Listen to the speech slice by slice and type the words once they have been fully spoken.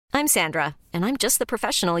I'm Sandra, and I'm just the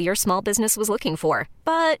professional your small business was looking for.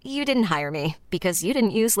 But you didn't hire me because you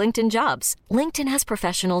didn't use LinkedIn Jobs. LinkedIn has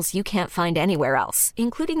professionals you can't find anywhere else,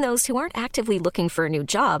 including those who aren't actively looking for a new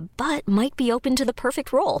job, but might be open to the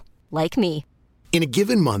perfect role, like me. In a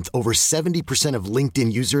given month, over 70% of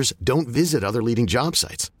LinkedIn users don't visit other leading job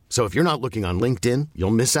sites. So if you're not looking on LinkedIn,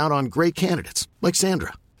 you'll miss out on great candidates like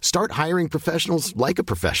Sandra. Start hiring professionals like a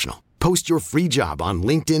professional. Post your free job on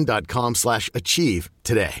linkedin.com/achieve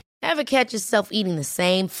today. Ever catch yourself eating the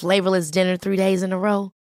same flavorless dinner 3 days in a row?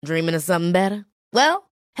 Dreaming of something better? Well,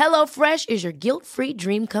 HelloFresh is your guilt-free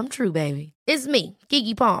dream come true, baby. It's me,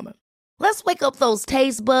 Keke Palmer. Let's wake up those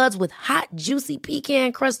taste buds with hot, juicy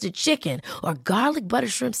pecan-crusted chicken or garlic butter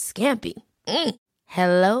shrimp scampi.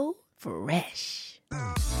 Hello Fresh.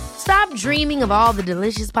 Stop dreaming of all the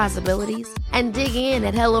delicious possibilities and dig in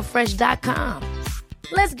at HelloFresh.com.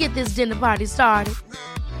 Let's get this dinner party started.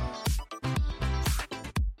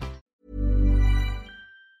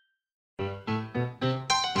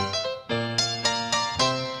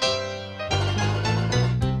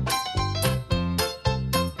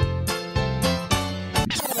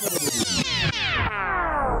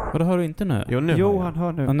 Vad hör du inte nu? Jo, han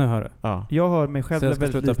hör nu. Ja, nu hör du. Ja. Jag hör mig själv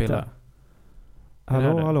väldigt lite. Pilla.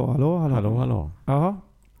 Hallå. Jaha.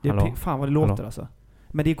 Hallå. Fan vad det låter alltså.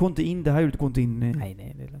 Men det går inte in, det här ljudet går inte in. Nej,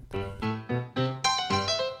 det är lugnt.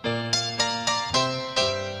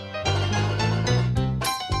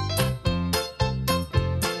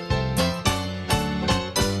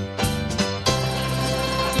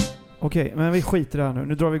 Okej, men vi skiter där nu.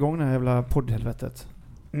 Nu drar vi igång det här jävla poddhelvetet.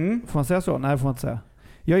 Får man säga så? Nej, får man inte säga.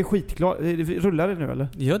 Jag är skitglad. Rullar det nu eller?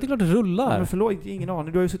 Ja, det är klart det rullar. Men förlåt, ingen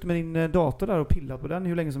aning. Du har ju suttit med din dator där och pillat på den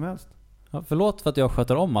hur länge som helst. Ja, förlåt för att jag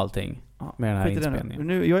sköter om allting med den här inspelningen.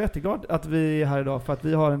 Nu, jag är jätteglad att vi är här idag för att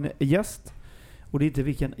vi har en gäst. Och det är inte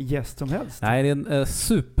vilken gäst som helst. Nej, det är en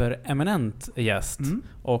supereminent gäst.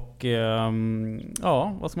 Och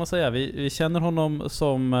ja, vad ska man säga? Vi känner honom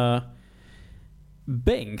som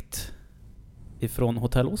Bengt ifrån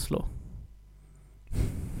Hotell Oslo.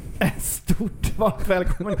 Stort varmt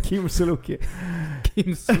välkommen Kim Sulocki.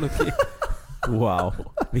 Kim Sulocki. Wow,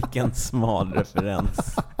 vilken smal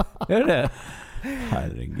referens. Är det?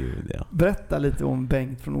 Herregud, ja. Berätta lite om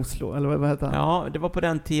Bengt från Oslo, eller vad heter han? Ja, det var på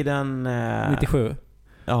den tiden... 97?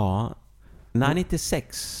 Ja. Nej,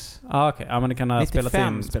 96. Okej. Ja, men det kan ha spelat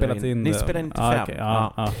in. Ni spelade 95.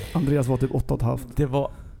 Ja. Andreas var typ 8,5. Det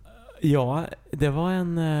var... Ja, det var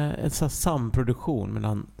en sån samproduktion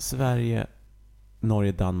mellan Sverige,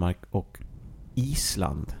 Norge, Danmark och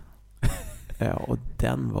Island. Och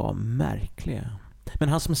den var märklig. Men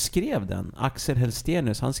han som skrev den, Axel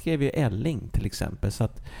Hellstenius, han skrev ju Elling till exempel. Så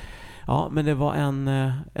att, ja, men det var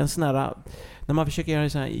en sån här... När man försöker göra en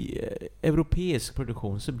sån här europeisk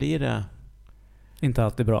produktion så blir det... Inte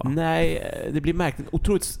alltid bra. Nej, det blir märkligt.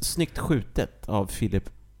 Otroligt snyggt skjutet av Filip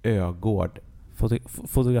Ögård.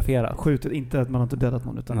 Fotograferat. Skjutet, inte att man har inte dödat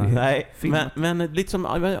någon utan nej, men lite som,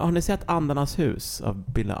 har ni sett Andarnas hus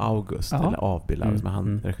av Billa August eller av Billa August med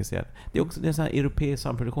han regisserad. Det är också en sån här europeisk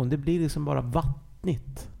samproduktion. Det blir liksom bara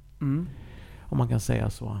vattnigt. Om man kan säga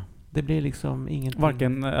så. Det blir liksom ingenting.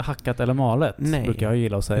 Varken hackat eller malet. Nej, brukar jag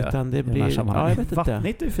gilla att säga. Utan det blir jag vet inte.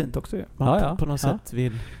 Vattnigt är ju fint också. Man på något sätt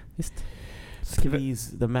vill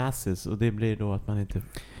squeeze the masses och det blir då att man inte.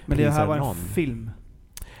 Men det här var en film.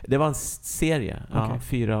 Det var en serie,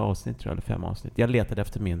 4 avsnitt tror jag, eller 5 avsnitt. Jag letade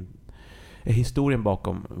efter historien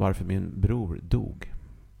bakom varför min bror dog.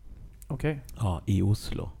 Okej. Ja, i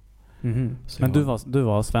Oslo. Men du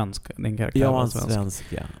var svensk, din karaktär? Jag var svensk,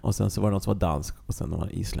 ja. Och sen så var det någon som var dansk och sen var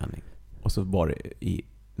det islänning. Och så var det i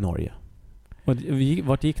Norge. Och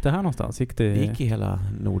vart gick det här någonstans? Det gick i hela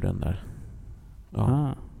Norden där.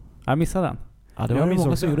 Ja. Jag missade den. Ja, det var det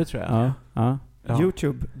många som gjorde, tror jag. Ja.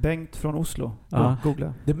 YouTube, Bengt från Oslo.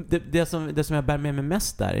 Googla. Det som jag bär med mig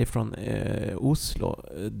mest där är från Oslo,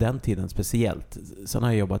 den tiden speciellt. Sen har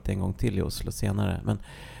jag jobbat en gång till i Oslo senare. Men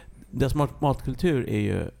deras matkultur är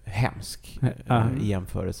ju hemsk i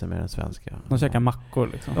jämförelse med den svenska. De käkar mackor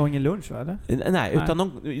liksom. Och ingen lunch, eller? Nej,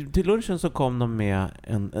 utan till lunchen så kom de med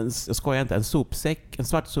en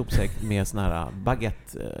svart sopsäck med såna här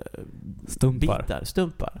baguette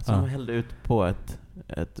stumpar som de hällde ut på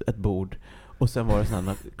ett bord. Och sen var det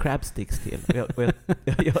sådana crab sticks till.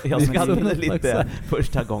 Jag skallade lite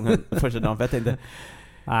första dagen för jag tänkte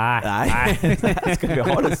nej. Ska vi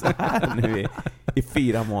ha det så här nu i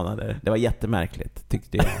 4 månader? Det var jättemärkligt,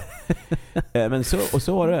 tyckte jag. Men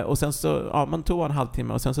så var det. Och sen så, man tog en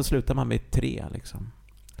halvtimme och sen så slutade man med 3 liksom.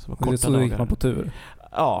 Så gick man på tur.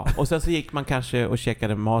 Ja, och sen så gick man kanske och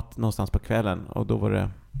käkade mat någonstans på kvällen. Och då var det...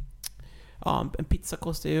 Ja, en pizza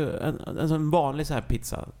kostar ju... En vanlig så här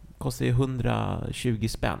pizza Kostar ju 120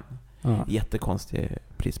 spänn. Jättekonstig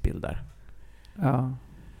prisbild där. Ja.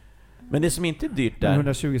 Men det som inte är dyrt där...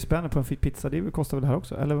 120 spänn på en pizza, det kostar väl det här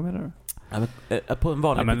också? Eller vad menar du? Ja, på en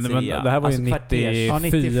vanlig pizzeria. Men det här var ju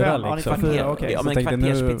 94 liksom. Okay. Ja, men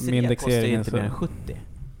kvarterspizzeria kostar ju inte mer än 70.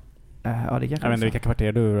 Ja, det kanske jag vet inte vilka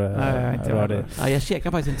kvarter du rör dig. Ja, jag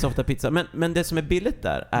käkar faktiskt inte så ofta pizza. Men det som är billigt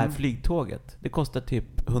där är flygtåget. Det kostar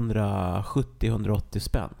typ 170-180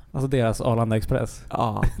 spänn. Alltså deras Arlanda Express.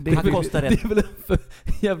 Ja, det är väl en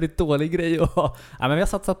jävligt dålig grej att ha. Ja, men vi har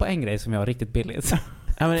satsat på en grej som jag har riktigt billigt.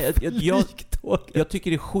 Ja, men jag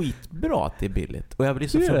tycker det är skitbra att det är billigt. Och jag blir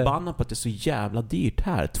så förbannad på att det är så jävla dyrt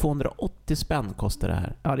här. 280 spänn kostar det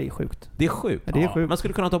här. Ja, det är sjukt. Det är sjukt. Ja, det är sjukt. Man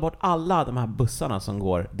skulle kunna ta bort alla de här bussarna som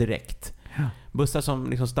går direkt. Ja. Bussar som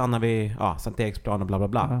liksom stannar vid Sankt Eriksplan och bla bla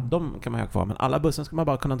bla. Ja. De kan man ha kvar. Men alla bussar ska man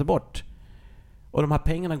bara kunna ta bort. Och de här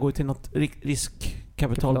pengarna går till något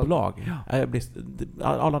riskkapitalbolag. Ja.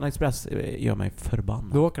 Arlanda Express gör mig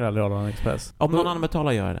förbannad. Du åker aldrig Arlanda Express? Om någon annan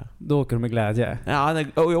betalar gör det. Då åker du med glädje? Ja,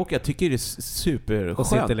 och jag tycker det är superskönt. Och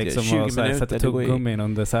sitter liksom 20 och sätter tuggummin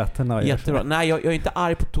under sätena. Jättebra. Nej, jag är inte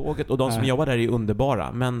arg på tåget och de som jobbar där är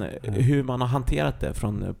underbara. Men hur man har hanterat det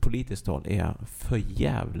från politiskt håll är för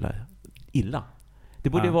jävla illa. Det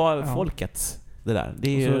borde vara folkets. Det där. Det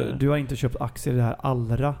är ju... Du har inte köpt aktier i det här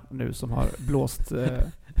Allra nu som har blåst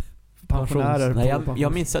pensionärer. Nej,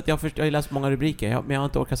 jag minns att jag har läst många rubriker, men jag har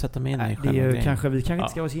inte orkat sätta mig in i själva grejen. Vi kanske inte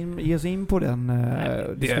ska ge oss in på den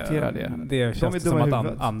diskutera det. Det känns som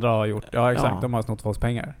att andra har gjort. Ja, exakt. De har snott folks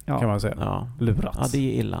pengar, kan man säga. Ja. Lurats. Ja, det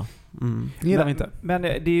är illa. Det gillar vi inte. Men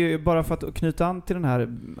det är ju bara för att knyta an till den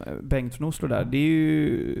här Bengt från Oslo där. Det är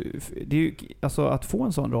ju alltså att få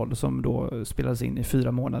en sån roll som då spelades in i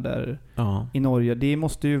 4 månader i Norge. Det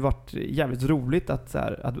måste ju varit jävligt roligt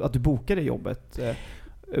att du bokade jobbet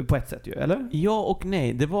på ett sätt ju, eller? Ja och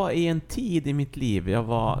nej. Det var i en tid i mitt liv. Jag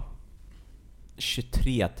var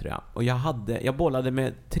 23 tror jag. Och jag bollade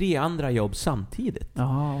med 3 andra jobb samtidigt.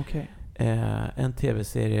 Jaha, okej. En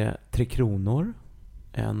tv-serie 3 kronor.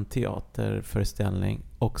 En teaterföreställning.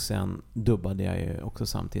 Och sen dubbade jag ju också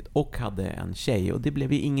samtidigt. Och hade en tjej. Och det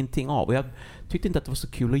blev ju ingenting av. Och jag tyckte inte att det var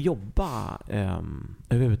så kul att jobba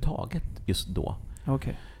överhuvudtaget just då.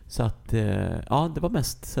 Okej. Så att, det var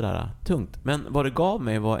mest sådär tungt. Men vad det gav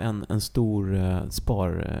mig var en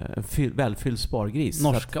stor välfylld spargris.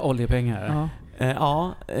 Norska oljepengar.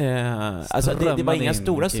 Alltså det var inga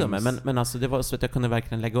stora summor. Men alltså det var så att jag kunde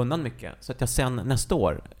verkligen lägga undan mycket. Så att jag sen nästa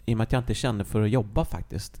år, i och med att jag inte kände för att jobba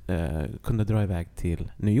faktiskt, kunde dra iväg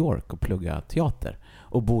till New York och plugga teater.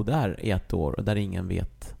 Och bo där i 1 år och där ingen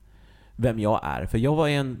vet vem jag är. För jag var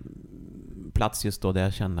i en plats just då där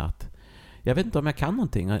jag kände att jag vet inte om jag kan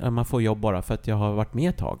någonting. Om man får jobb bara för att jag har varit med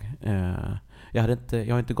ett tag. Jag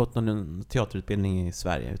har inte gått någon teaterutbildning i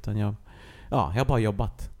Sverige. Utan jag har bara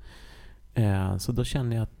jobbat. Så då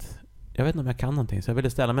kände jag att jag vet inte om jag kan någonting. Så jag ville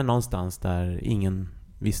ställa mig någonstans där ingen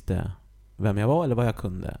visste vem jag var eller vad jag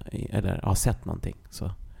kunde. Eller har sett någonting.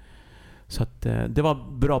 Så att det var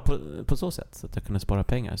bra på så sätt. Så att jag kunde spara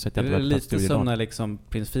pengar. Så att jag det är lite som när liksom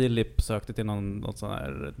Prins Philip sökte till någon sån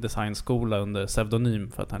här designskola under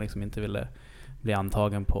pseudonym. För att han liksom inte ville bli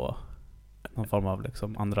antagen på någon form av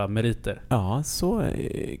liksom andra meriter. Ja, så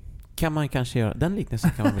kan man kanske göra. Den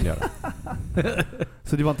liknelsen kan man väl göra.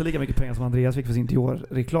 Så det var inte lika mycket pengar som Andreas fick för sin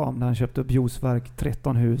Dior-reklam när han köpte upp Josverk,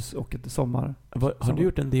 13 hus och ett sommar. Har du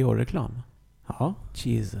gjort en Dior-reklam? Ja.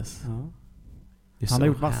 Jesus. Ja. Han har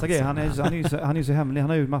gjort massa grejer. Han är ju så hemlig. Han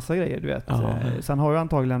har gjort massa grejer, du vet. Sen har ju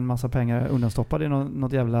antagligen en massa pengar undanstoppade i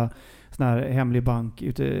något jävla sån här hemlig bank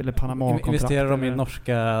ute, eller Panama-kontrakt. Investerar de i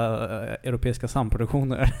norska europeiska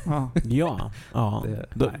samproduktioner?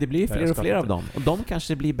 Det blir fler och fler av dem. Och de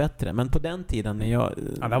kanske blir bättre. Men på den tiden när jag...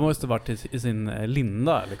 Ja, det måste varit i sin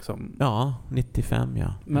linda liksom. Ja, 95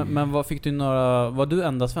 ja. Men vad fick du var du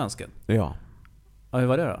enda svensken? Ja. Ja, hur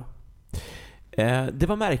var det då? Det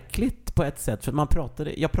var märkligt på ett sätt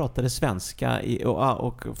för jag pratade svenska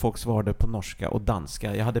och folk svarade på norska och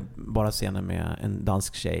danska. Jag hade bara scener med en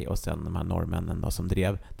dansk tjej och sen de här norrmännen då, som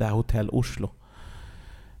drev det här Hotell Oslo.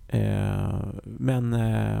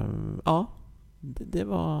 Det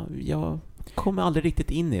var jag kom aldrig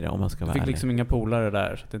riktigt in i det om man ska vara ärlig. Fick liksom inga polare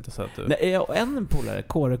där så att det inte så att du... Nej, en polare,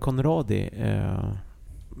 Kåre Konradi.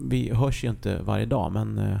 Vi hörs ju inte varje dag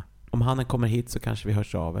men om han kommer hit så kanske vi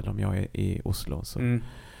hörs av. Eller om jag är i Oslo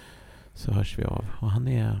så hörs vi av. Och han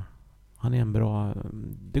är en bra...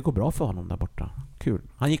 Det går bra för honom där borta. Kul.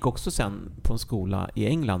 Han gick också sen på en skola i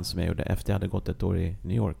England som jag gjorde efter jag hade gått 1 år i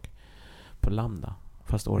New York. På Lambda.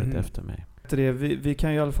 Fast året efter mig. heter det? Vi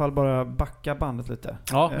kan ju i alla fall bara backa bandet lite.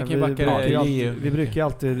 Ja, vi kan ju backa det. Vi brukar ju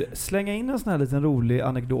alltid slänga in en sån här liten rolig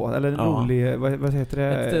anekdot. Eller en rolig, vad heter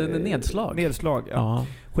det? Ett nedslag. Nedslag, ja.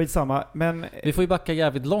 Skitsamma. Men vi får ju backa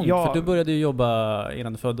jävligt långt, för du började ju jobba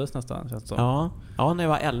innan du föddes nästan. Känns det som. Ja, när jag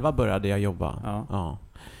var 11 började jag jobba. Ja.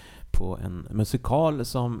 På en musikal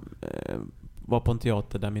som var på en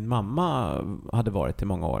teater där min mamma hade varit i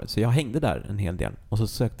många år. Så jag hängde där en hel del. Och så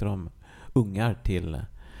sökte de ungar till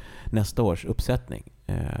nästa års uppsättning.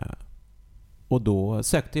 Och då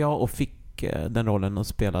sökte jag och fick den rollen och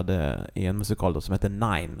spelade i en musikal då som heter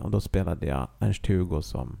Nine. Och då spelade jag Ernst-Hugo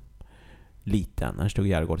som liten. Ernst-Hugo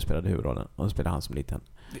Järegård spelade huvudrollen och då spelade han som liten.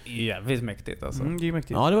 Det är jävligt mäktigt alltså. Det är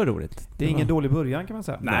mäktigt. Ja, det var roligt. Det är ingen dålig början kan man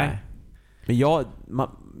säga. Nej. Men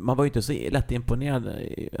man var ju inte så lätt imponerad.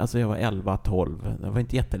 Alltså jag var 11-12. Jag var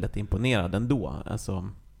inte jättelätt imponerad ändå. Alltså,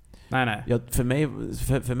 nej.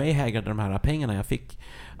 För mig hägrade de här pengarna jag fick.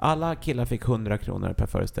 Alla killar fick 100 kronor per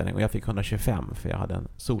föreställning och jag fick 125 för jag hade en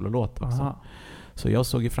sololåt också. Aha. Så jag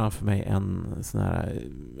såg ju framför mig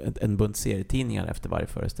en bunt serietidningar efter varje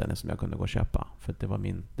föreställning som jag kunde gå och köpa. För att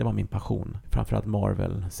det var min passion. Framförallt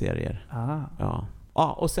Marvel-serier. Ja.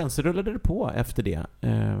 Ja, och sen så rullade det på efter det.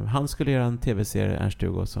 Han skulle göra en tv-serie,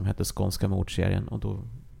 Ernst-Hugo, som hette Skånska mordserien. Och då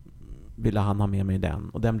ville han ha med mig den.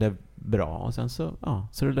 Och den blev bra. Och sen så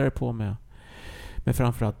rullade det på med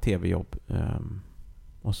framförallt tv-jobb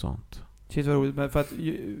och sånt. Shit, vad roligt. För att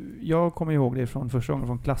jag kommer ihåg det från första gången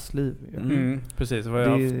från Klassliv. Precis, det var jag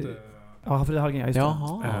haft... Ja, för det hade jag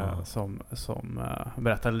just som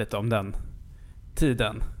berättade lite om den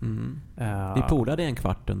tiden. Vi polade en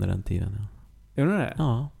kvart under den tiden, ja. Gjorde du det?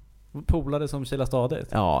 Ja. Polade som Kila stadigt?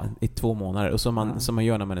 Ja, i 2 månader. Och som man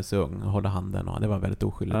gör när man är så ung. Hålla handen. Och det var väldigt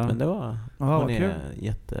oskyldigt. Men det var... hon är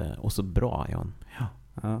jätte... Och så bra, Jan.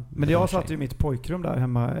 Ja. Men jag satt i mitt pojkrum där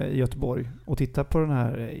hemma i Göteborg och tittade på den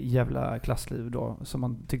här jävla Klassliv då, som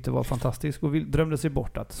man tyckte var fantastisk och drömde sig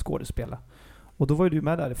bort att skådespela. Och då var ju du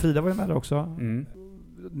med där. Frida var ju med där också.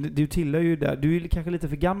 Du tillhör ju där. Du är kanske lite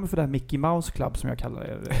för gammal för det här Mickey Mouse Club som jag kallar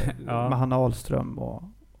det. Med Hanna Ahlström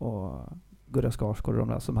och Gurra Skarsgård och de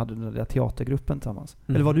där som hade den där teatergruppen tillsammans.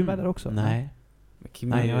 Eller var du med där också? Nej.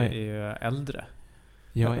 Kim är ju äldre.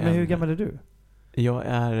 Men hur gammal är du? Jag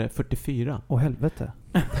är 44. Åh helvete.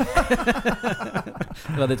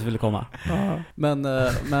 Det var dit du ville komma. Men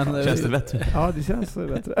känns det bättre? Ja, det känns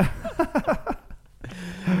bättre.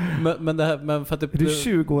 men för att du är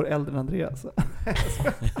 20 år äldre än Andreas.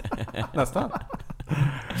 Nästan.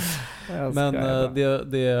 Men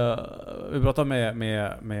det vi pratade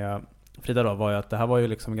med Frida då var ju att det här var ju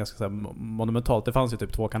liksom ganska så här monumentalt. Det fanns ju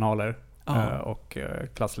typ 2 kanaler och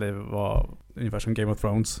Klassliv var ungefär som Game of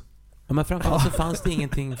Thrones. Ja, men framförallt så fanns det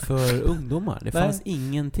ingenting för ungdomar. Det fanns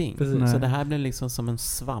ingenting. Så det här blev liksom som en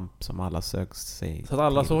svamp som alla sökte sig. Så att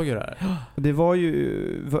alla såg ju det här. Det var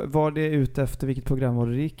ju... Var det ute efter vilket program var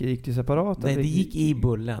det gick? Gick det separat? Nej, det gick i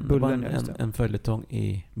Bullen. Det var en följetong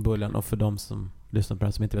i Bullen. Och för de som lyssnar på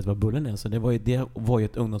det som inte vet vad Bullen är, så det var ju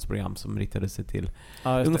ett ungdomsprogram som riktade sig till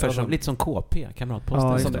ungefär som, lite som KP,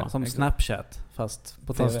 Kamratposten. Som Snapchat, fast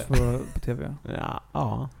på TV. På TV.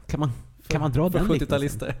 Ja, kan man dra den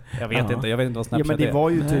 70-talister? Jag vet inte vad Snapchat är. Men det var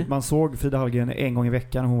ju typ, man såg Frida Hallgren en gång i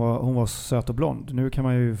veckan. Hon var söt och blond. Nu kan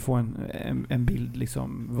man ju få en bild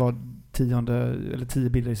liksom var 10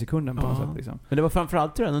 bilder i sekunden på något sätt liksom. Men det var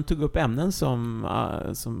framförallt tror jag de tog upp ämnen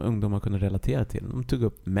som ungdomar kunde relatera till. De tog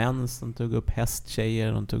upp mens, de tog upp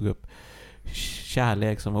hästtjejer, de tog upp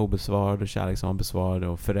kärlek som var obesvarad och kärlek som var besvarad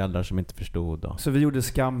och föräldrar som inte förstod. Så vi gjorde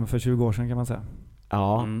Skam för 20 år sedan kan man säga.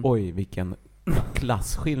 Ja, oj vilken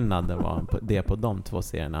klassskillnad det var på de 2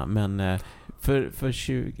 serierna. Men för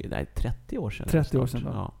 30 år sedan. 30 år sedan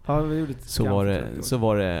då. Ja, vi gjorde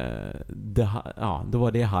då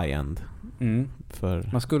var det high-end.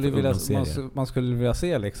 Man skulle vilja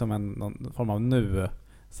se liksom någon form av nu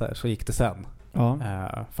så gick det sen.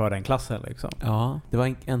 För den klassen liksom. Ja, det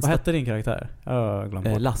var vad hette din karaktär? Jag glömde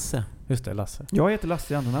bort. Lasse. Just det, Lasse. Jag heter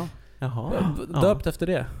Lasse i andra namn. Jaha. Döpt efter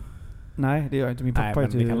det? Nej, det gör jag inte. Min pappa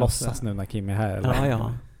heter. Vi kan låtsas nu när Kim är här. Eller?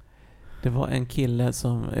 Ja. Det var en kille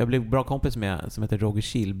som jag blev bra kompis med som heter Roger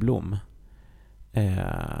Kilblom.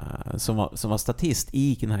 Som var statist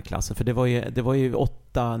i den här klassen. För det var ju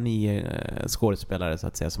 8-9 skådespelare så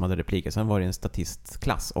att säga som hade repliker. Sen var det en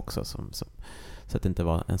statistklass också så att det inte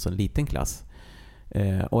var en sån liten klass.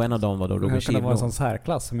 Och en av dem var då Roger Kilblom. Det var en sån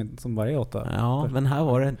särklass som bara är 8. Ja, men här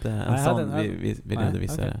var det inte en sån vi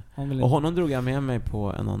redovisade. Okay. Och honom drog jag med mig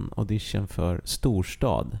på en audition för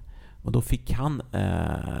Storstad. Och då fick han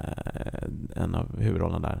en av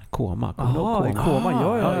huvudrollerna där, Koma.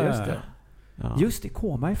 Koma, just det. Ja. Just det,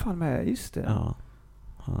 Koma är fan med, just det. Ja,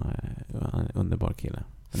 han är en underbar kille.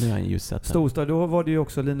 Nu är han ljussättare. Storstad, då var det ju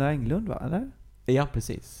också Lina Englund, va? Eller? Ja,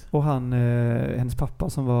 precis. Och hennes pappa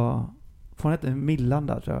som var... Hon hette Millan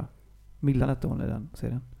där, tror jag. Millan hette hon i den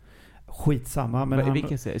serien. Skitsamma. Men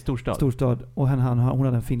vilken serie? Storstad? Storstad. Och hon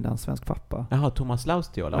hade en finlandssvensk pappa. Jaha, Thomas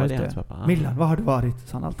Laustiola, var det hans pappa? Ah. Millan, vad har du varit?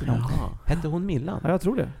 Så han alltid någonting. Hette hon Millan? Ja, jag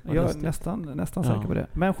tror det. Jag är nästan säker på det.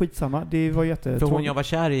 Men skitsamma, det var För hon jag var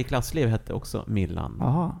kär i Klassliv hette också Millan.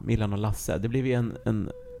 Aha. Millan och Lasse. Det blev ju en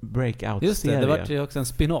breakout-serie. Just det var ju också en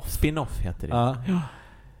spin-off. Spin-off heter det.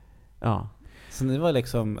 Ja. Så ni var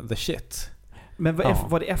liksom the shit. Men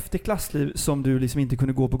var det efter Klassliv som du liksom inte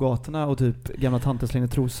kunde gå på gatorna och typ gamla tanter slängde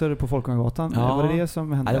trosor på Folkungagatan? Ja. Var det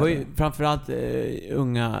som hände? Ja, det var ju framförallt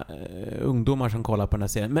ungdomar som kollade på den här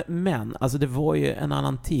serien. Men alltså det var ju en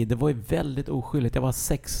annan tid. Det var ju väldigt oskyldigt. Jag var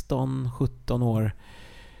 16-17 år.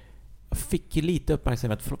 Jag fick ju lite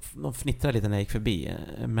uppmärksamhet. De fnittrade lite när jag gick förbi.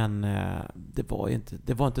 Men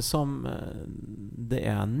det var inte som det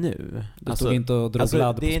är nu. Du stod inte och drog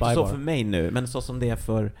ladd på det är Spybar. inte så för mig nu, men så som det är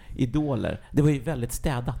för idoler. Det var ju väldigt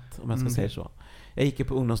städat, om jag ska säga så. Jag gick ju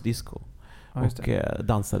på ungdomsdisco och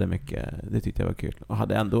dansade mycket. Det tyckte jag var kul. Och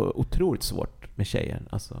hade ändå otroligt svårt med tjejer.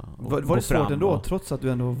 Alltså, var det svårt ändå, trots att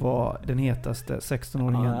du ändå var den hetaste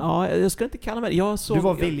 16-åringen? Ja, jag skulle inte kalla mig... Du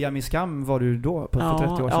var William i Skam, var du då, för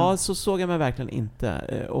 30 år sedan? Ja, så såg jag mig verkligen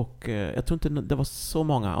inte. Och jag tror inte det var så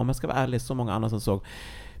många, om jag ska vara ärlig, så många andra som såg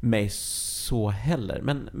mig så heller.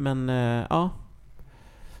 Men ja...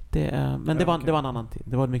 Det var en annan tid.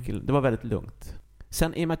 Det var väldigt lugnt.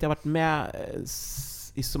 Sen i och med att jag varit med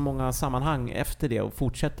i så många sammanhang efter det och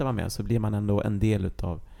fortsätter vara med, så blir man ändå en del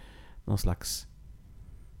utav någon slags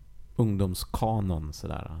ungdomskanon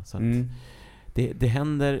sådär. Så att det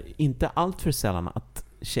händer inte allt för sällan att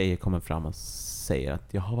tjejer kommer fram och säger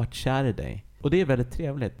att jag har varit kär i dig. Och det är väldigt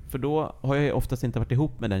trevligt, för då har jag oftast inte varit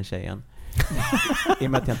ihop med den tjejen. I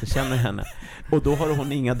och med att jag inte känner henne. Och då har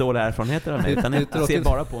hon inga dåliga erfarenheter av mig, utan jag ser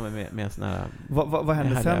bara på mig med såna här... Vad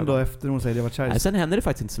hände sen då efter hon säger att jag var kär? Nej, sen händer det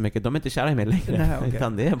faktiskt inte så mycket. De är inte kära i mig längre. Nej, okay.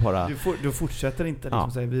 Utan det är bara... Du fortsätter inte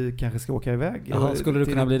liksom säga vi kanske ska åka iväg? Jaha, skulle du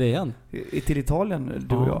kunna bli det igen? Till Italien,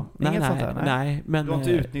 du och jag? Inget sånt där? Nej, men... Du har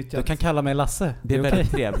inte utnyttjat... Du kan kalla mig Lasse. Det är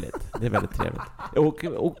väldigt trevligt. Det är väldigt trevligt. Och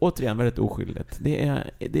återigen väldigt oskyldigt. Det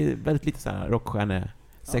är väldigt lite så här rockstjärne,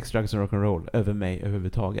 sex, drugs och rock'n'roll över mig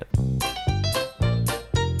överhuvudtaget.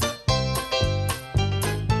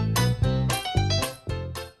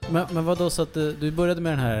 Men vad då, så att du började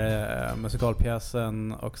med den här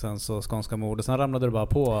musikalpjäsen och sen så Skånska mord och sen ramlade du bara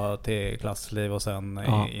på till Klassliv och sen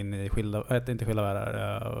in i inte skilda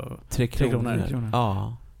världar. 3 kronor.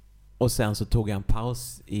 Ja. Och sen så tog jag en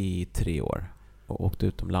paus i 3 år och åkte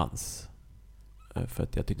utomlands för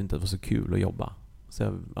att jag tyckte inte att det var så kul att jobba.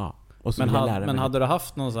 Så men hade du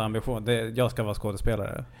haft någon sån ambition? Jag ska vara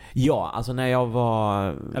skådespelare? Ja, alltså när jag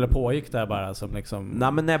var... Eller pågick det bara som liksom...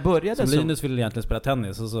 Nej, men när jag började som Linus ville egentligen spela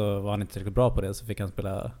tennis och så var han inte riktigt bra på det, så fick han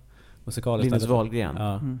spela musikal istället. Linus Wahlgren.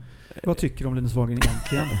 Ja. Vad tycker du om Linus Wahlgren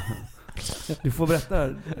egentligen? Du får berätta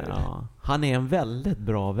här. Ja, han är en väldigt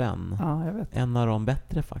bra vän. Ja, jag vet. En av de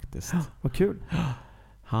bättre faktiskt. Vad kul.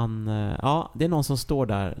 Det är någon som står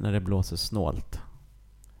där när det blåser snålt.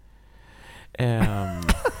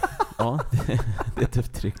 Ja, det är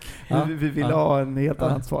tufft tryck. Vi ville ha en helt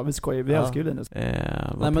annan svar. Vi skojar, vi älskar ju Linus.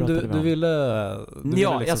 Nej, men du ville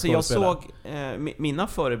liksom alltså jag såg mina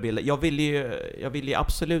förebilder. Jag ville ju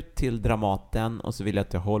absolut till Dramaten och så ville jag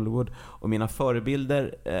till Hollywood. Och mina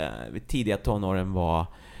förebilder vid tidiga tonåren var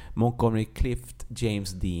Montgomery Clift,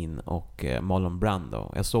 James Dean och Marlon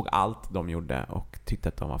Brando. Jag såg allt de gjorde och tyckte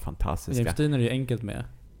att de var fantastiska. James Dean är ju enkelt med.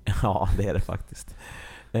 Ja, det är det faktiskt.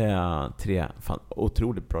 3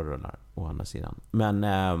 otroligt bra rullar å andra sidan. Men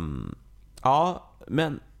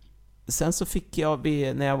men sen så fick jag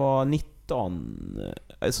när jag var 19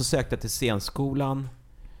 så sökte jag till scenskolan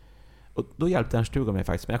och då hjälpte Ernst Hugo mig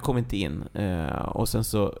faktiskt, men jag kom inte in. Och sen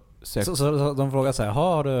så de frågade så här: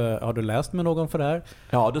 har du läst med någon för det här?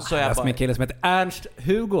 Ja, då sa jag bara... med en kille som heter Ernst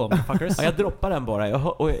Hugo, fuckers. Ja, jag droppade den bara.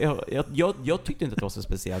 Jag tyckte inte att det var så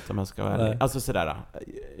speciellt, om jag ska vara ärlig. Alltså sådär.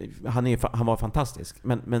 Han var fantastisk.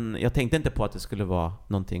 Men jag tänkte inte på att det skulle vara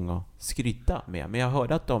någonting att skryta med. Men jag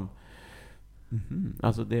hörde att de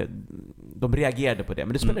reagerade på det.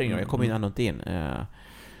 Men det spelar ingen roll. Jag kom in ändå in.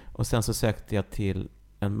 Och sen så sökte jag till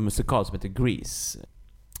en musikal som heter Grease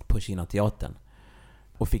på Kinateatern.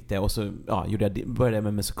 Och fick det, och så började jag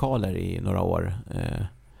med musikaler i några år.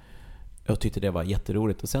 Jag tyckte det var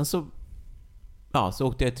jätteroligt. Och sen så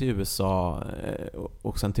åkte jag till USA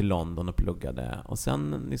och sen till London och pluggade. Och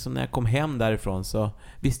sen liksom när jag kom hem därifrån så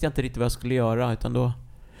visste jag inte riktigt vad jag skulle göra, utan då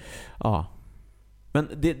men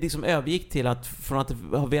det liksom övergick till att från att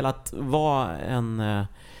ha velat vara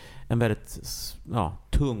en väldigt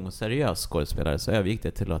tung och seriös skådespelare så övergick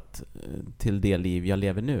det till det liv jag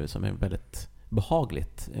lever nu som är väldigt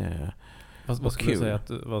behagligt. Vad skulle du säga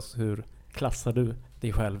hur klassar du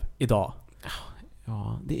dig själv idag?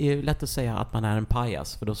 Ja, det är lätt att säga att man är en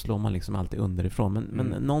pajas för då slår man liksom alltid underifrån. Men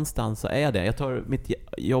någonstans så är det. Jag tar mitt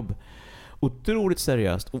jobb otroligt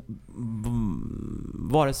seriöst.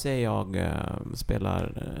 Vare sig jag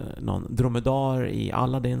spelar någon dromedar i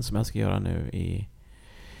Aladdin som jag ska göra nu i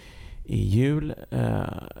jul.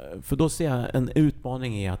 För då ser jag en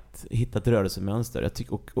utmaning i att hitta ett rörelsemönster. Jag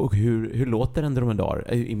tycker, och hur låter en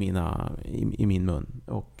dromedar i min mun.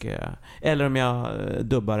 Eller om jag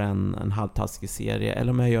dubbar en halvtaskig serie.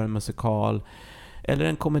 Eller om jag gör en musikal. Eller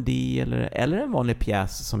en komedi. Eller en vanlig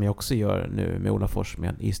pjäs som jag också gör nu med Ola Fors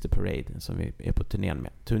med Easter Parade som vi är på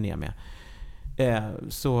turné med.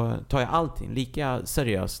 Så tar jag allting lika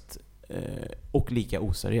seriöst och lika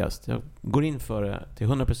oseriöst. Jag går in för det till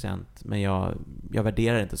 100%, men jag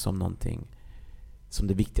värderar inte som någonting som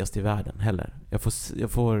det viktigaste i världen heller.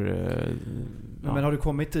 Men har du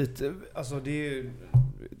kommit dit? Alltså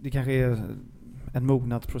det kanske är en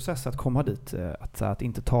mognadsprocess att komma dit, att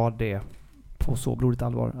inte ta det på så blodigt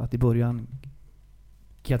allvar. Att i början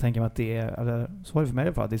kan jag tänka mig att det är, eller så var det för mig i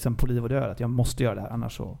alla fall, att det är som på liv och död, att jag måste göra det här,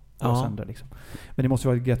 annars så går jag sönder liksom. Men det måste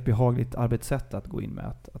vara ett rätt behagligt arbetssätt att gå in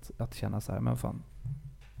med, att känna så här, men fan,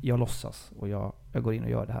 jag låtsas och jag går in och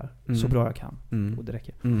gör det här så bra jag kan och det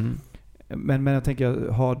räcker. Men jag tänker,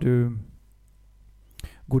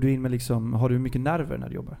 går du in med liksom, har du mycket nerver när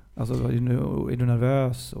du jobbar? Alltså är du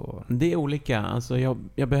nervös? Det är olika. Alltså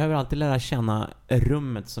jag behöver alltid lära känna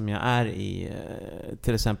rummet som jag är i.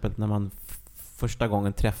 Till exempel när man första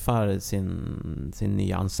gången träffar sin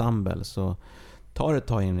nya ensemble så tar det ett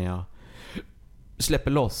tag innan jag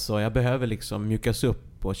släpper loss, och jag behöver liksom mjukas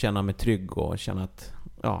upp och känna mig trygg och känna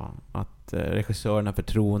att regissören har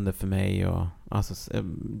förtroende för mig. Och alltså,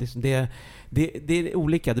 det är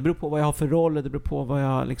olika. Det beror på vad jag har för roll, det beror på vad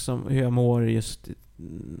jag liksom, hur jag mår just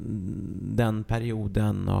den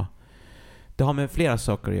perioden, och det har med flera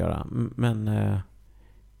saker att göra. Men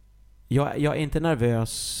jag är inte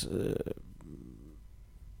nervös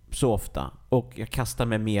så ofta, och jag kastar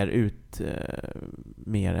mig mer ut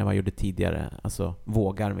mer än vad jag gjorde tidigare, alltså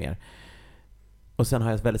vågar mer. Och sen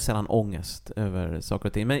har jag väldigt sällan ångest över saker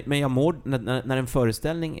och ting. Men jag mår, när en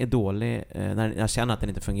föreställning är dålig, när jag känner att den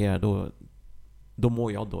inte fungerar, då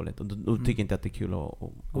mår jag dåligt, och då tycker inte att det är kul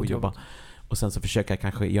att jobba. Och sen så försöker jag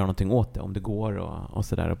kanske göra någonting åt det om det går, och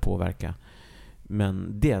sådär, och påverka.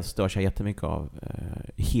 Men det störs jag jättemycket av,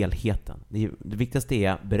 helheten. Det viktigaste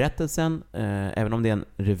är berättelsen, även om det är en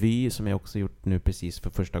revy som jag också gjort nu precis för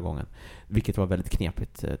första gången. Vilket var väldigt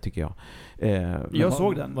knepigt, tycker jag. Jag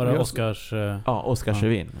såg den. Var det Oscars? Ja,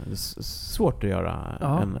 Oscarsrevyn. Svårt att göra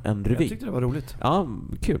en revy. Jag tyckte det var roligt. Ja,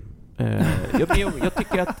 kul. Jag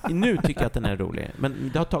tycker att den är rolig, men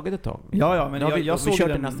det har tagit ett tag. Ja, men jag såg kört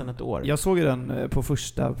den nästan ett år. Jag såg den på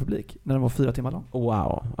första publik när den var 4 timmar lång.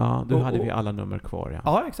 Wow. Ja, då hade vi alla nummer kvar.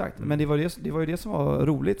 Ja, exakt. Men det var ju det som var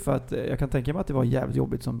roligt, för att jag kan tänka mig att det var jävligt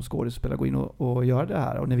jobbigt som skådespelare att gå in och göra det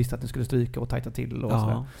här, och ni visste att ni skulle stryka och tajta till och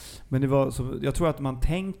sådär. Men det var så, jag tror att man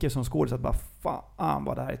tänker som skådespelare att bara fan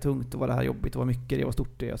vad det här är tungt och vad det här är jobbigt och vad mycket det är och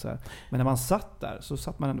stort det är och så här. Men när man satt där så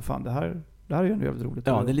satt man ändå, fan det här är ju ändå jävligt roligt.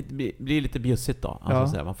 Ja, det blir lite bjussigt då.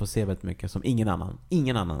 Alltså, man får se väldigt mycket som ingen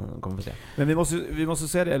annan kommer få se. Men vi måste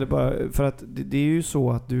säga det, eller bara för att det är ju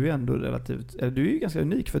så att du är ändå relativt, eller du är ju ganska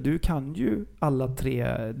unik, för du kan ju alla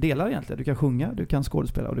 3 delar egentligen. Du kan sjunga, du kan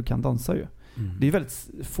skådespela och du kan dansa ju. Det är ju väldigt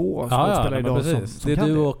få skådespelare idag som det är kan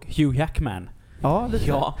du och Hugh Jackman. Ja, lite.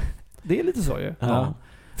 Ja. Det är lite så ju. Ja.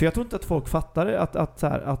 För jag tror inte att folk fattar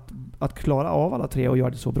att klara av alla 3 och göra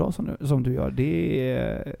det så bra som du gör. Det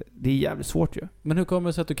är jävligt svårt ju. Men hur kommer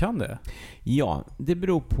det sig att du kan det? Ja, det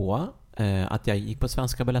beror på att jag gick på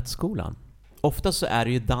Svenska Balettskolan. Ofta så är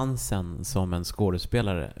det ju dansen som en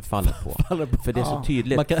skådespelare faller på. För det är så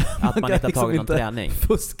tydligt att man inte har tagit någon träning.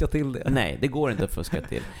 Fuska till det. Nej, det går inte att fuska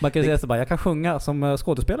till. Man kan säga så bara, jag kan sjunga som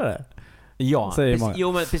skådespelare. Ja,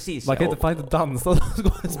 men precis. Man kan inte dansa som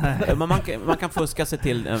skådespelare. Man kan fuska sig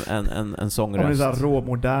till en sångröst. Om det är så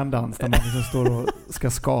råmodern dans där man liksom står och ska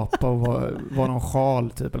skapa och vara någon sjal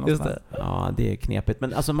typ eller något. Just det. Ja, det är knepigt.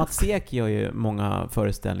 Men alltså Mats Ek gör ju många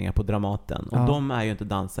föreställningar på Dramaten, och de är ju inte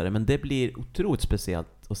dansare, men det blir otroligt speciellt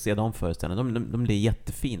att se de föreställningarna. De blir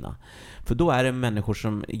jättefina. För då är det människor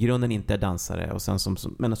som i grunden inte är dansare, och sen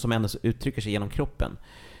men som ändå uttrycker sig genom kroppen.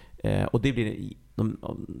 Och det blir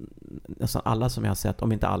nästan alla som jag har sett,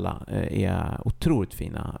 om inte alla, är otroligt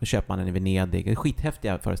fina. Köpmannen i Venedig, det är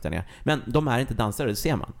skithäftiga föreställningar. Men de är inte dansare, det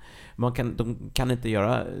ser man. De kan inte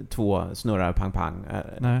göra 2 snurrar pang-pang.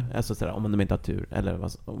 Alltså sådär, om de inte har tur. Eller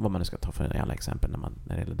vad man nu ska ta för alla exempel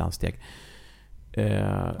när det gäller danssteg.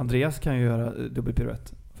 Andreas kan ju göra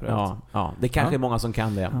dubbelpiruett. Ja, det kanske är många som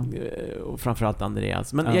kan det. Och framförallt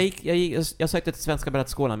Andreas. Men jag sökte till Svenska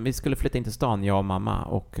Balettskolan. Vi skulle flytta in till stan, jag och mamma.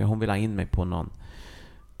 Och hon ville ha in mig på någon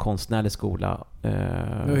konstnärlig skola.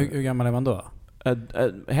 Hur gammal är man då?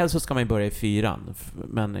 Helst så ska man börja i 4:an.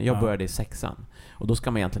 Men jag började i 6:an. Och då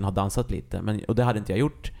ska man egentligen ha dansat lite. Och det hade inte jag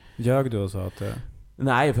gjort. Ljög du och sa att...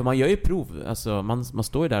 Nej, för man gör ju prov. Alltså, man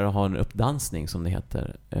står ju där och har en uppdansning, som det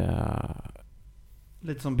heter.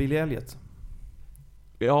 Lite som Billy Elliot.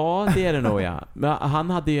 Ja, det är det nog, ja. Men han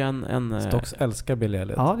hade ju en Stocks älskar Billy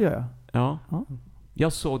Elliot. Ja, det gör jag. Ja.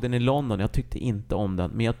 Jag såg den i London, jag tyckte inte om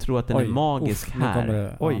den. Men jag tror att den är magisk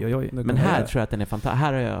här. Oj. Men här tror jag att den är fantastisk.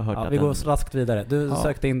 Här har jag hört att vi går raskt vidare. Du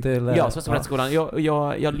sökte in till... Ja, Svenska Balettskolan.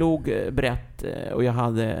 Jag låg brett och jag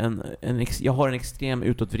hade jag har en extrem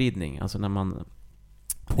utåtvridning. Alltså när man...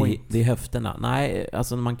 Det är höfterna. Nej,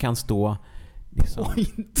 alltså när man kan stå... Liksom.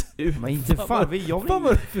 inte fan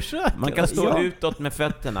vad försöker. Man kan stå utåt med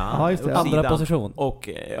fötterna. Andra position.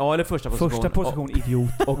 Eller första position.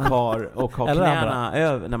 Idiot. Och har knäna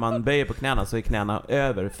över. När man böjer på knäna så är knäna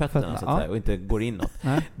över fötterna så att säga, och inte går inåt.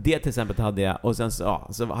 Det till exempel hade jag. Och sen så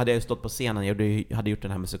hade jag stått på scenen. Jag hade gjort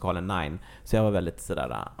den här musikalen Nine. Så jag var väldigt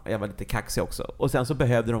sådär. Jag var lite kaxig också. Och sen så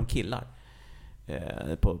behövde de killar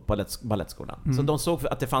på balettskolan. Så de såg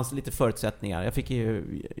att det fanns lite förutsättningar. Jag fick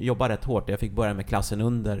ju jobba rätt hårt. Jag fick börja med klassen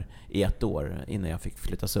under i 1 år innan jag fick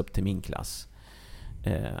flyttas upp till min klass.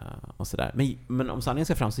 Och sådär. Men om sanningen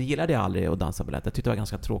ska fram så gillade jag aldrig att dansa balett. Jag tyckte det var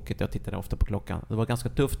ganska tråkigt. Jag tittade ofta på klockan. Det var ganska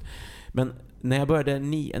tufft. Men när jag började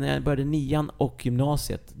 9:an och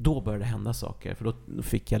gymnasiet, då började det hända saker. För då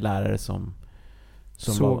fick jag lärare som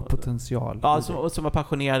såg potential. Ja, som var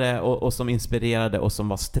passionerade och som inspirerade och som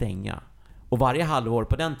var stränga. Och varje halvår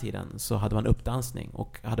på den tiden så hade man uppdansning.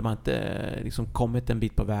 Och hade man inte liksom kommit en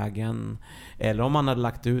bit på vägen, eller om man hade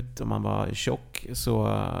lagt ut, om man var tjock,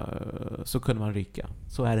 så kunde man ryka.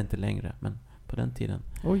 Så är det inte längre, men på den tiden.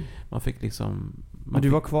 Man fick liksom... Men du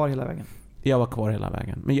var kvar hela vägen? Jag var kvar hela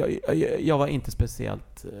vägen. Men jag var inte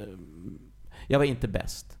speciellt... Jag var inte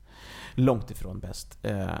bäst. Långt ifrån bäst.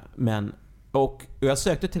 Men... Och jag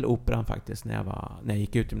sökte till operan faktiskt när jag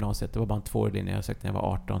gick ut gymnasiet. Det var bara en 2-årig linje. Jag sökte när jag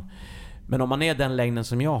var 18. Men om man är den längden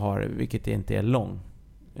som jag har, vilket inte är lång.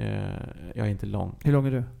 Jag är inte lång. Hur lång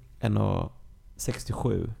är du?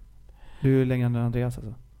 1,67. Du är längre än Andreas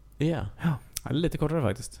alltså? Yeah. Ja. Ja, lite kortare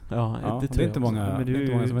faktiskt. Ja, det är inte många. Men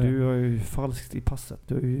du har ju falskt i passet.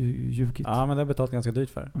 Du har ju ljugit. Ja, men det har betalt ganska dyrt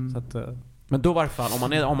för. Så att, men då i varje fall,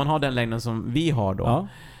 om man har den längden som vi har då,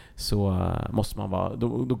 så måste man vara,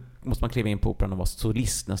 då måste man kliva in på operan och vara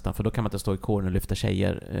solist nästan, för då kan man inte stå i kåren och lyfta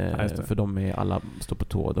tjejer, för de är alla står på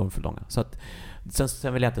tå och de är för långa. Så att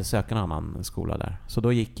sen ville jag inte söka en annan skola där. Så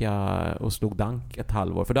då gick jag och slog dank ett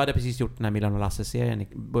halvår, för då hade jag precis gjort den här Milan och Lasse-serien i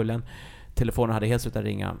Bullen. Telefonen hade helt slutat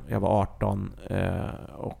ringa. Jag var 18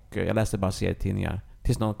 och jag läste bara serietidningar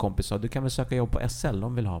tills någon kompis sa, du kan väl söka jobb på SL,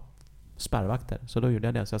 de vill ha spärrvakter. Så då gjorde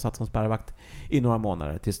jag det. Så jag satt som spärrvakt i några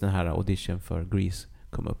månader tills den här audition för Grease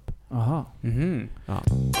kom upp. Aha. Mm-hmm. Ja.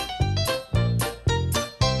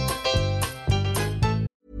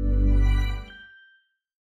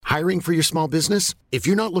 Hiring for your small business? If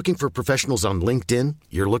you're not looking for professionals on LinkedIn,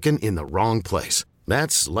 you're looking in the wrong place.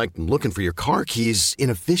 That's like looking for your car keys in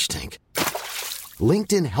a fish tank.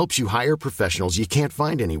 LinkedIn helps you hire professionals you can't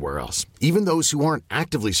find anywhere else, even those who aren't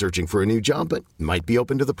actively searching for a new job but might be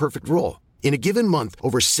open to the perfect role. In a given month,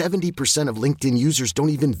 over 70% of LinkedIn users don't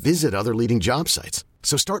even visit other leading job sites.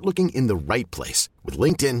 So start looking in the right place. With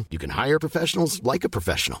LinkedIn, you can hire professionals like a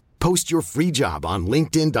professional. Post your free job on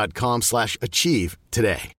linkedin.com/achieve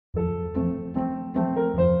today.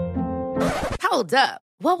 Hold up.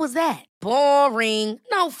 What was that? Boring.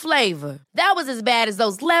 No flavor. That was as bad as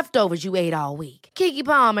those leftovers you ate all week. Keke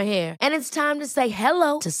Palmer here, and it's time to say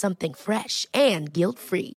hello to something fresh and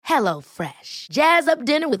guilt-free. Hello Fresh. Jazz up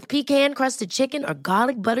dinner with pecan-crusted chicken or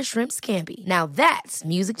garlic butter shrimp scampi. Now that's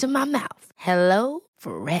music to my mouth. Hello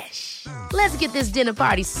Fresh. Let's get this dinner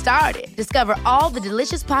party started. Discover all the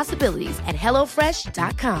delicious possibilities at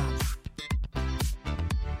hellofresh.com.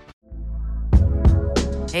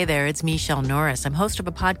 Hey there, it's Michelle Norris. I'm host of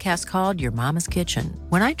a podcast called Your Mama's Kitchen.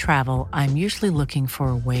 When I travel, I'm usually looking for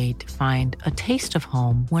a way to find a taste of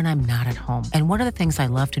home when I'm not at home. And one of the things I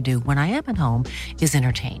love to do when I am at home is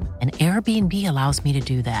entertain. And Airbnb allows me to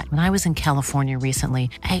do that. When I was in California recently,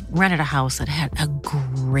 I rented a house that had a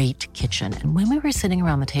great kitchen. And when we were sitting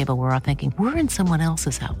around the table, we were all thinking, we're in someone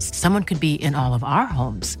else's house. Someone could be in all of our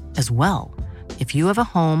homes as well. If you have a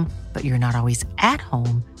home, but you're not always at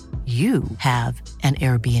home, you have an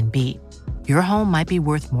Airbnb. Your home might be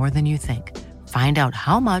worth more than you think. Find out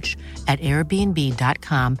how much at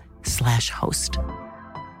airbnb.com/host.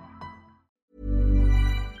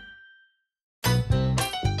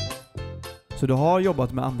 Så du har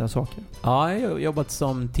jobbat med andra saker? Ja, jag har jobbat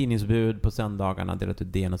som tidningsbud på söndagarna, delat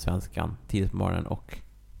ut DN och Svenskan tidigt på morgonen och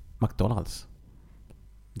McDonalds.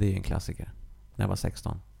 Det är ju en klassiker. När jag var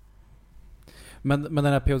 16. Men den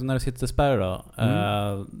här perioden när du sitter i spärr då,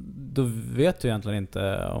 då vet du egentligen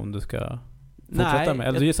inte om du ska fortsätta med.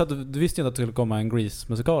 Eller du visste ju inte att det skulle komma en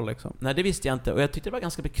Grease-musikal liksom. Nej, det visste jag inte. Och jag tyckte det var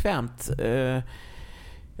ganska bekvämt.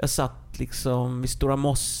 Jag satt liksom vid Stora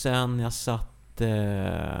Mossen. Jag satt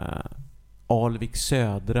Alvik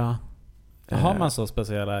Södra. Har man så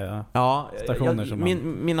speciella stationer som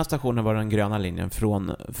mina stationer var den gröna linjen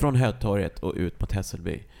från Hötorget och ut mot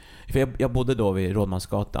Hässelby. För jag bodde då vid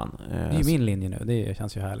Rådmansgatan. Det är ju min linje nu, det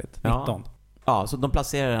känns ju härligt. 19. Ja, så de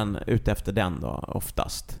placerar den ut efter den då,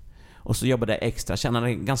 oftast. Och så jobbade jag extra,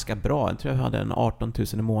 tjänade ganska bra. Jag tror jag hade en 18 000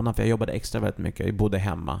 i månaden, för jag jobbade extra väldigt mycket. Jag bodde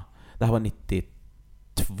hemma. Det här var 90.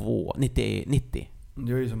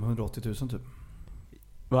 Det är ju som 180 000 typ.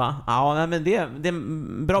 Va? Ja, men det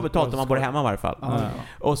är bra betalt om man bor hemma i varje fall. Ja.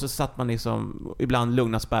 Och så satt man liksom ibland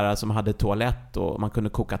lugna spärrar som hade toalett och man kunde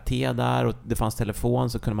koka te där och det fanns telefon,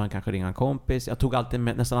 så kunde man kanske ringa en kompis. Jag tog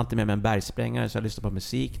nästan alltid med mig en bergsprängare, så jag lyssnade på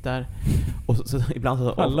musik där. Och så ibland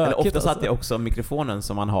ofta satt jag också mikrofonen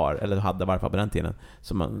som man har, eller hade i varje fall på den tiden,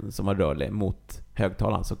 som var rörlig mot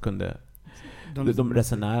högtalaren, så kunde de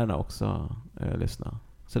resenärerna också lyssna.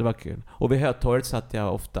 Så det var kul. Och vid Hötorget satt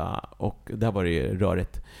jag ofta, och där var det ju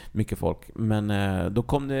rörigt, mycket folk. Men då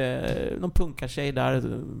kom det någon punkartjej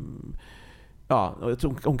där. Ja, jag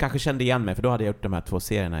tror hon kanske kände igen mig, för då hade jag gjort de här 2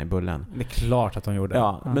 serierna i Bullen. Det är klart att hon gjorde.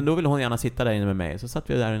 Ja, men då ville hon gärna sitta där inne med mig. Så satt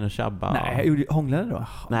vi där inne och tjabba. Nej, hånglade då?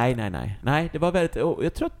 Nej, det var väldigt... Jag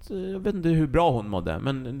vet inte hur bra hon mådde,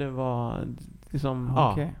 men det var liksom...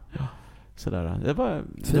 Okay. Ja. Sådär.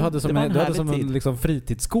 Du hade som en liksom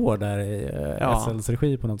fritidsgård där i SLs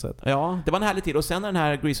regi på något sätt. Ja, det var en härlig tid. Och sen när den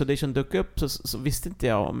här Grease Audition dök upp så visste inte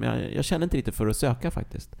jag om... Jag kände inte riktigt för att söka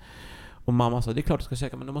faktiskt. Och mamma sa, det är klart du ska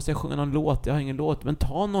söka, men då måste jag sjunga någon låt. Jag har ingen låt. Men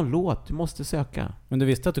ta någon låt, du måste söka. Men du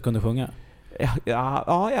visste att du kunde sjunga?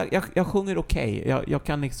 Jag sjunger okej. Jag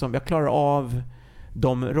kan liksom... Jag klarar av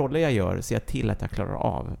de roller jag gör, ser jag till att jag klarar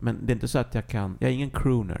av. Men det är inte så att jag kan... Jag är ingen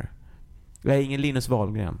crooner. Jag är ingen Linus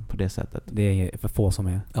Wahlgren på det sättet. Det är för få som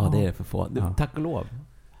är. Ja, det är för få. Ja. Tack och lov.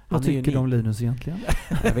 Vad tycker du om Linus egentligen?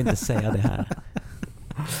 Jag vill inte säga det här.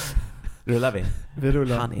 Rullar vi? Vi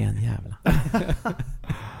rullar. Han är en jävla.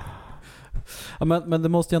 Ja, men det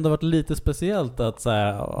måste ju ändå varit lite speciellt att så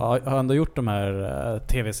här, ha ändå gjort de här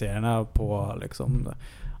tv-serierna på liksom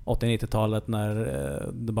 80-90-talet när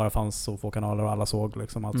det bara fanns så få kanaler och alla såg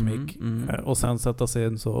liksom allt som gick. Och sen sätta sig i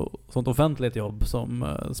en sånt offentligt jobb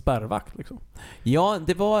som spärrvakt liksom. Ja,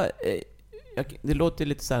 det var... Det låter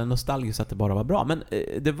lite så här nostalgiskt att det bara var bra, men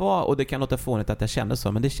det var, och det kan låta fånigt att jag kände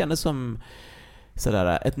så, men det kändes som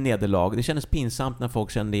sådär ett nederlag. Det kändes pinsamt när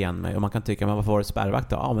folk kände igen mig, och man kan tycka, men varför var det spärrvakt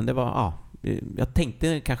då? Ja, men det var... jag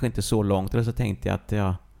tänkte kanske inte så långt, eller så tänkte jag att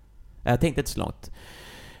jag tänkte inte så långt.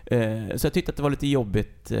 Så jag tyckte att det var lite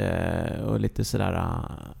jobbigt och lite sådär...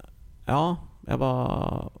 Ja, jag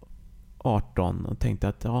var 18 och tänkte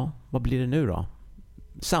att vad blir det nu då?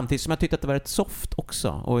 Samtidigt som jag tyckte att det var ett soft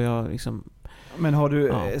också, och jag liksom... Men har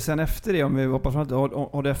du sen efter det, om vi hoppar fram,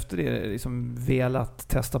 har du efter det liksom velat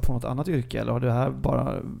testa på något annat yrke, eller har du här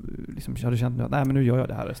bara liksom, har du känt att nej, men nu gör jag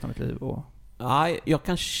det här resten av mitt liv? Och... Nej, jag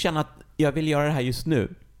kan känna att jag vill göra det här just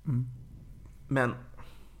nu. Men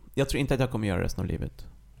jag tror inte att jag kommer göra det resten av livet.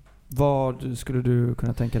 Vad skulle du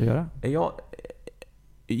kunna tänka dig göra?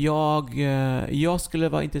 Jag skulle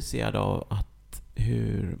vara intresserad av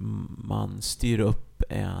hur man styr upp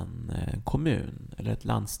en kommun eller ett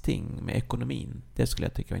landsting med ekonomin. Det skulle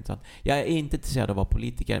jag tycka var intressant. Jag är inte intresserad av att vara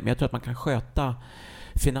politiker, men jag tror att man kan sköta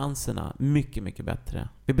finanserna mycket, mycket bättre.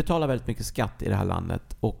 Vi betalar väldigt mycket skatt i det här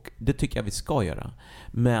landet, och det tycker jag vi ska göra.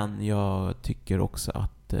 Men jag tycker också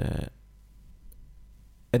att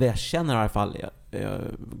det jag känner i alla fall,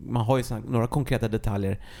 man har ju några konkreta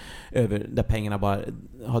detaljer över där pengarna bara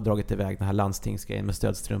har dragit iväg, den här landstingsgrejen med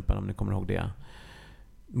stödstrumpan, om ni kommer ihåg det.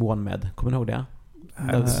 OneMed, kommer ni ihåg det?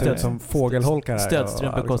 Som fågelholkar.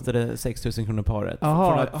 Stödstrumpor kostade 6 000 kronor paret.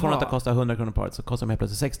 Från att det kostade 100 kronor paret så kostar de helt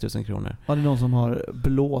plötsligt 6 000 kronor. Var det någon som har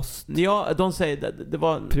blåst? Ja, de säger det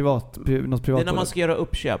var något privat. Det är när man ska göra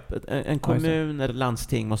uppköp. En kommun eller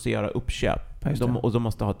landsting måste göra uppköp. Och de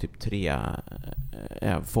måste ha typ 3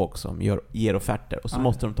 folk som ger offerter. Och så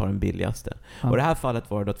måste de ta den billigaste. Och i det här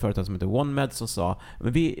fallet var det ett företag som heter OneMed som sa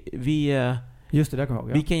just det, där kommer jag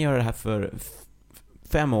ihåg, vi kan göra det här för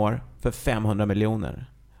 5 år för 500 miljoner.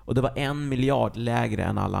 Och det var 1 miljard lägre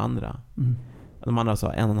än alla andra. De andra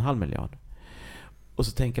sa 1,5 miljard. Och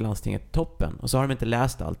så tänker landstinget toppen. Och så har de inte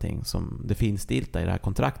läst allting som det finns stilta i det här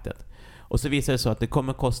kontraktet. Och så visar det så att det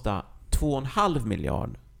kommer kosta 2,5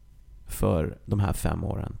 miljard för de här 5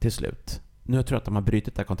 åren till slut. Nu tror jag att de har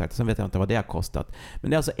brutit det här kontraktet. Sen vet jag inte vad det har kostat. Men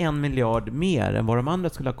det är alltså 1 miljard mer än vad de andra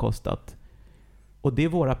skulle ha kostat. Och det är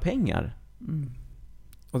våra pengar.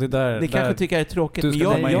 Och det kanske tycker jag är tråkigt,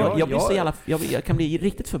 men jag blir så jävla, jag kan bli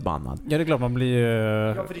riktigt förbannad. Ja, det är klart man blir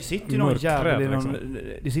ja, för det sitter ju någon jävla liksom.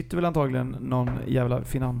 Det sitter väl antagligen någon jävla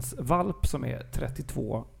finansvalp som är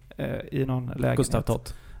 32 i någon lägenhet. Gustav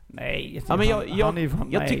Tott. Nej, ja, men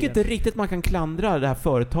jag tycker inte riktigt man kan klandra det här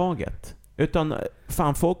företaget. Utan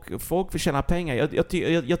fan, folk vill tjäna pengar.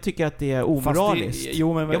 Jag tycker att det är omoraliskt.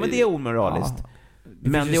 Men det är omoraliskt. Ja.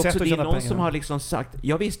 Men det är också någon pengar som har liksom sagt,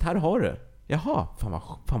 ja visst, här har du. Jaha,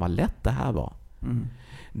 fan vad lätt det här var.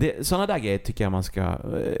 Sådana där grejer tycker jag man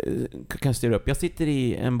kan styra upp. Jag sitter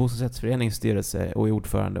i en bostadsrättsföreningsstyrelse och är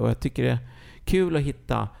ordförande. Och jag tycker det är kul att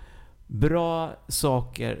hitta bra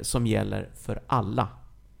saker som gäller för alla.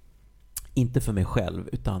 Inte för mig själv,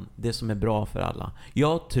 utan det som är bra för alla.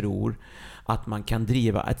 Jag tror att man kan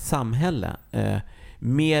driva ett samhälle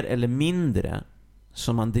mer eller mindre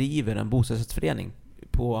som man driver en bostadsrättsförening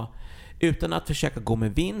på, utan att försöka gå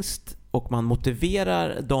med vinst, och man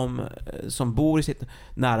motiverar de som bor i sitt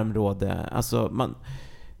närområde. Alltså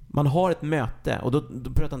man har ett möte, och då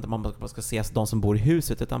pratar jag inte om att man ska ses de som bor i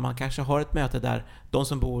huset, utan man kanske har ett möte där de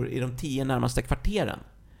som bor i de 10 närmaste kvarteren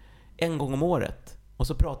en gång om året. Och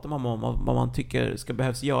så pratar man om vad man tycker ska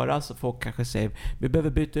behövs göras, och folk kanske säger vi behöver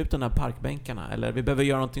byta ut de här parkbänkarna, eller vi behöver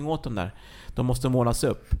göra någonting åt dem där. De måste målas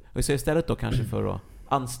upp. Och så istället då kanske för att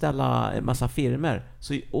anställa en massa firmer,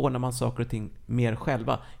 så ordnar man saker och ting mer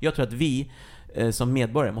själva. Jag tror att vi som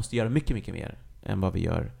medborgare måste göra mycket, mycket mer än vad vi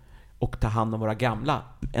gör, och ta hand om våra gamla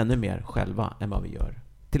ännu mer själva än vad vi gör.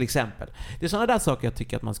 Till exempel. Det är sådana där saker jag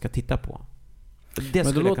tycker att man ska titta på.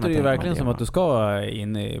 Men då låter det ju verkligen som att du ska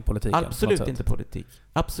in i politiken. Absolut inte politik.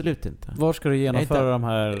 Absolut inte. Var ska du genomföra de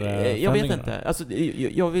här jag vet inte. Alltså,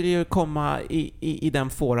 jag vill ju komma i den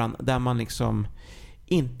fåran där man liksom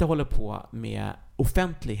inte håller på med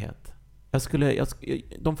offentlighet.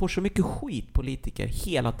 De får så mycket skit, politiker,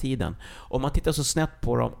 hela tiden. Och man tittar så snett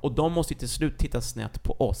på dem, och de måste till slut titta snett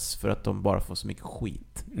på oss för att de bara får så mycket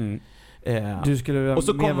skit. Och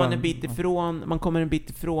så kommer man en bit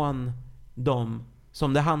ifrån de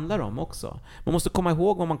som det handlar om också. Man måste komma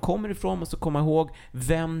ihåg var man kommer ifrån, man måste komma ihåg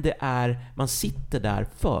vem det är man sitter där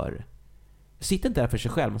för. Man sitter inte där för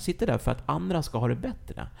sig själv, man sitter där för att andra ska ha det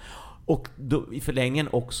bättre. Och då, i förlängningen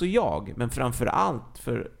också jag, men framför allt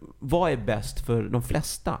för vad är bäst för de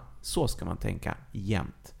flesta. Så ska man tänka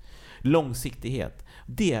jämt. Långsiktighet,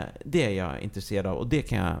 det är jag intresserad av, och det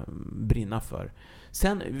kan jag brinna för.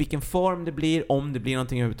 Sen vilken form det blir, om det blir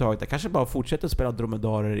någonting överhuvudtaget. Jag kanske bara fortsätter att spela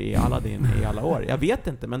dromedarer i Aladdin i alla år. Jag vet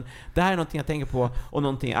inte, men det här är någonting jag tänker på, och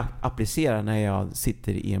någonting jag applicerar när jag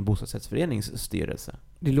sitter i en bostadsrättsförenings styrelse.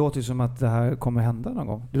 Det låter ju som att det här kommer hända någon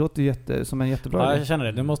gång. Det låter ju som en jättebra idé. Jag känner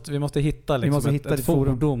det. Vi måste hitta, liksom ett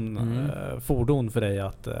fordon för dig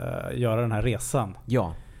att göra den här resan.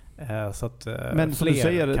 Ja. Så att men fler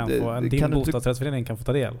säger, kan få, din bostadsrättsförening kan få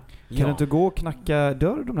ta del. Kan du inte gå och knacka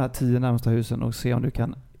dörr de här 10 närmsta husen och se om du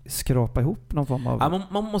kan skrapa ihop någon form av... Ja,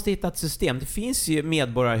 man måste hitta ett system. Det finns ju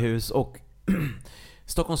medborgarhus, och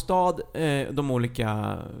Stockholms stad, de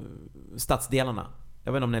olika stadsdelarna.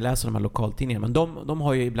 Jag vet inte om ni läser de här lokaltidningarna, men de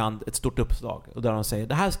har ju ibland ett stort uppslag, och där de säger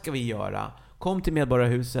det här ska vi göra. Kom till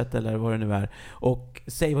medborgarhuset eller vad det nu är och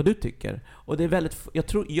säg vad du tycker. Och det är väldigt, jag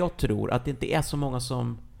tror att det inte är så många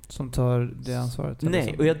som tar det ansvaret.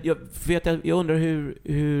 Nej, och jag undrar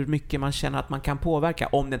hur mycket man känner att man kan påverka,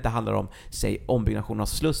 om det inte handlar om, säg, ombyggnation av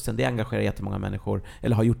Slussen. Det engagerar jättemånga människor,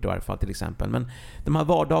 eller har gjort det i varje fall till exempel. Men de här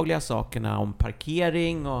vardagliga sakerna om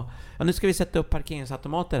parkering och nu ska vi sätta upp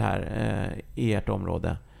parkeringsautomater här i ert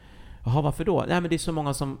område. Jaha, varför då? Nej, men det är så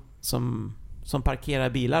många som parkerar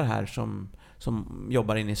bilar här som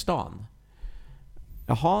jobbar inne i stan.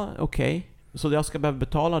 Jaha, okej. Så jag ska behöva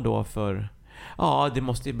betala då för... Ja, det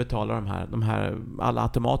måste ju betala de här alla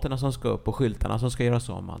automaterna som ska upp och skyltarna som ska göras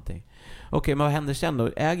om och allting. Okej, men vad händer sen då?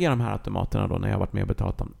 Äger jag de här automaterna då när jag har varit med och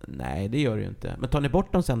betalat dem? Nej, det gör det ju inte. Men tar ni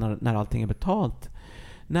bort dem sen när allting är betalt?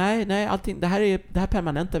 Nej, allting, det här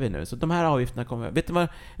permanentar vi nu. Så de här avgifterna kommer... Vet du vad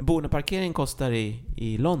boendeparkering kostar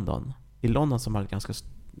i London? I London som har ett ganska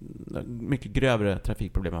mycket grövre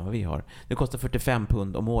trafikproblem än vad vi har. Det kostar 45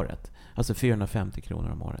 pund om året. Alltså 450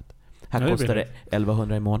 kronor om året. Här kostar det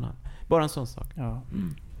 1100 i månaden. Bara en sån sak. Ja.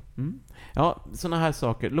 Ja, såna här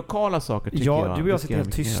saker. Lokala saker tycker jag. Ja, du och jag sitter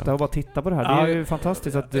helt tysta och bara tittar på det här. Det är ju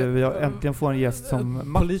fantastiskt att vi äntligen får en gäst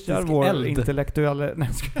som matchar vår intellektuella... Nej,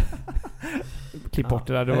 klipp bort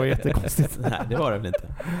det där, det var jättekonstigt. Nej, det var det väl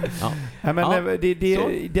inte. Ja. Nej, men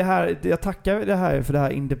det här, jag tackar det här för det här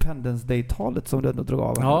Independence Day-talet som du ändå drog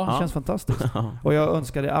av. Ja. Det känns fantastiskt. Och jag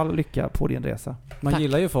önskar dig all lycka på din resa. Man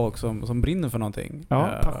gillar ju folk som brinner för någonting. Ja,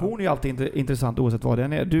 passion är ju alltid intressant oavsett vad det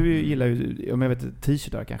är. Du gillar ju, om jag vet,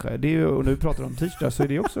 t-shirtar kanske. Det är ju, och när du pratar om t-shirtar så är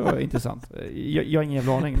det också intressant. Jag har ingen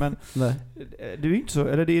jävla aning, men nej. Du är inte så,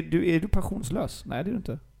 eller är du passionslös? Nej, det är du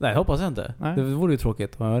inte. Nej, hoppas jag inte. Nej. Det vore ju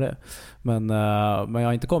tråkigt om jag var det. Men jag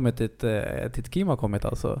har inte kommit dit Kim har kommit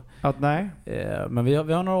alltså. Nej. Men vi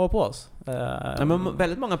har några år på oss. Men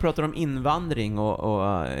väldigt många pratar om invandring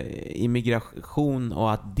och immigration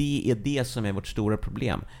och att det är det som är vårt stora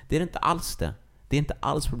problem. Det är inte alls det. Det är inte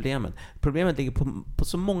alls problemet. Problemet ligger på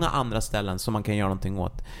så många andra ställen som man kan göra någonting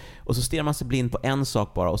åt. Och så stirrar man sig blind på en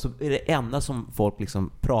sak bara. Och så är det enda som folk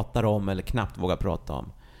liksom pratar om eller knappt vågar prata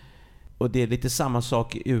om. Och det är lite samma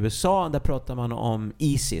sak i USA. Där pratar man om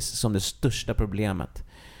ISIS som det största problemet.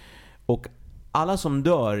 Och alla som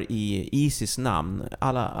dör i ISIS namn,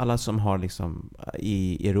 alla som har liksom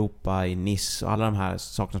i Europa, i Nice och alla de här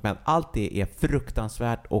sakerna som händer, allt det är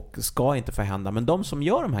fruktansvärt och ska inte få hända. Men de som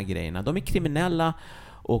gör de här grejerna, de är kriminella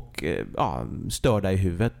och störda i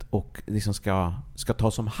huvudet och liksom ska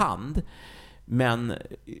tas om hand. Men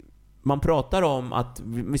man pratar om att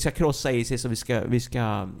vi ska krossa ISIS och vi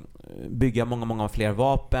ska bygga många fler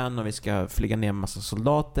vapen och vi ska flyga ner en massa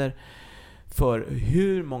soldater för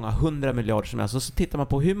hur många 100 miljarder som helst. Och så tittar man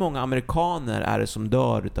på hur många amerikaner är det som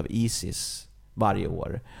dör utav ISIS varje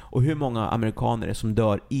år. Och hur många amerikaner är det som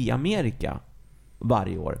dör i Amerika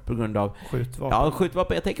varje år på grund av skjutvapen. Ja,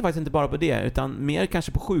 skjutvapen. Jag tänker faktiskt inte bara på det utan mer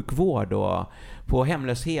kanske på sjukvård och på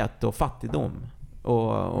hemlöshet och fattigdom.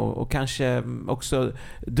 Och kanske också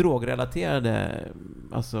drogrelaterade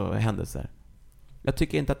händelser. Jag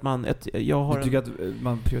tycker inte att man... Du tycker att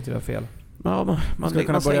man prioriterar fel? Ja, man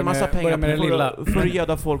lägger en massa pengar för att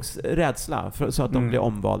göda folks rädsla så att de blir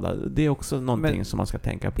omvalda. Det är också någonting som man ska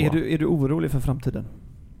tänka på. Är du orolig för framtiden?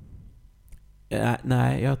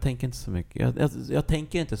 Nej, jag tänker inte så mycket. Jag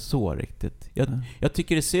tänker inte så riktigt. Jag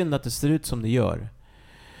tycker det är synd att det ser ut som det gör.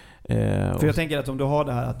 För jag tänker att om du har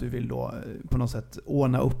det här att du vill då på något sätt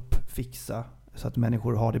ordna upp, fixa så att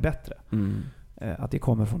människor har det bättre. Att det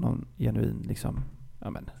kommer från någon genuin liksom,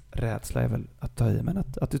 rädsla är väl att ta i, men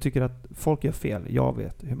att du tycker att folk gör fel. Jag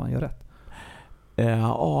vet hur man gör rätt.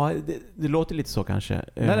 Ja, det låter lite så kanske.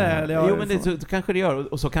 Jo, men så kanske det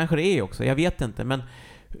gör och så kanske det är också. Jag vet inte, men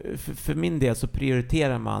för min del så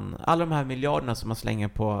prioriterar man alla de här miljarderna som man slänger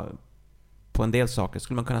på en del saker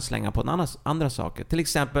skulle man kunna slänga på andra saker. Till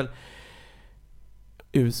exempel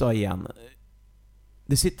USA igen.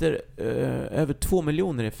 Det sitter över 2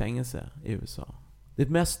 miljoner i fängelse i USA. Det är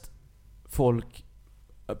mest folk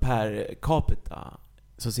per capita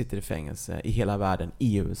som sitter i fängelse i hela världen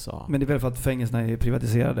i USA. Men det är väl för att fängelserna är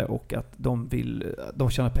privatiserade och att de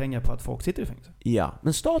tjänar pengar på att folk sitter i fängelse? Ja,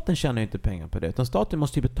 men staten tjänar ju inte pengar på det. Utan staten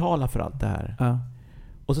måste ju betala för allt det här. Ja.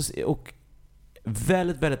 Och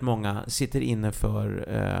väldigt, väldigt många sitter inne för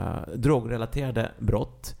drogrelaterade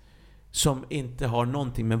brott som inte har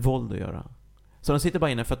någonting med våld att göra. Så de sitter bara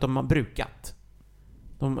inne för att de har brukat.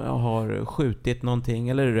 De har skjutit någonting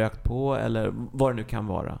eller rökt på eller vad det nu kan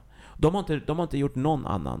vara. De har inte gjort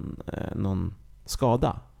någon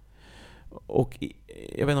skada. Och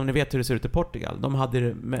jag vet inte om ni vet hur det ser ut i Portugal. De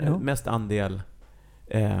hade mest andel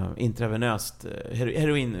intravenöst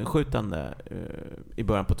heroinskjutande i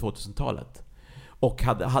början på 2000-talet. Och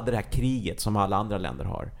hade det här kriget som alla andra länder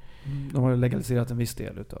har. De har legaliserat en viss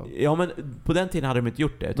del utav... Ja, men på den tiden hade de inte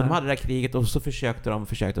gjort det. Utan de hade det här kriget och så försökte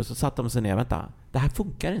och så satte de sig ner. Vänta, det här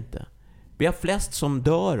funkar inte. Vi har flest som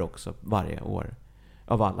dör också varje år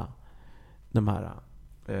av alla de här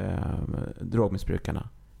drogmissbrukarna.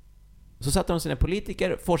 Så satte de sig ner,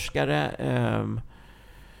 politiker, forskare,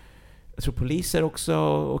 jag tror poliser också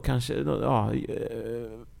och kanske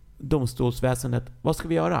domstolsväsendet. Vad ska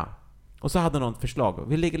vi göra? Och så hade någon förslag.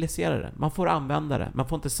 Vi legaliserar det. Man får använda det. Man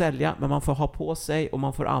får inte sälja, men man får ha på sig och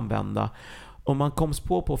man får använda. Om man koms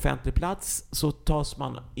på offentlig plats så tas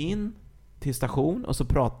man in till station och så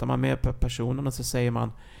pratar man med personen och så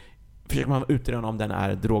försöker man utröna om den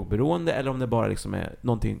är drogberoende eller om det bara liksom är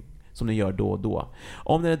någonting som den gör då och då.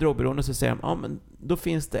 Om den är drogberoende så säger man, men då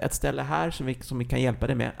finns det ett ställe här som vi kan hjälpa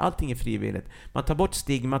dig med. Allting är frivilligt. Man tar bort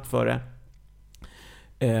stigmat för det.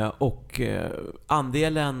 Och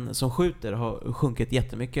andelen som skjuter har sjunkit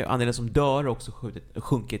jättemycket. Andelen som dör har också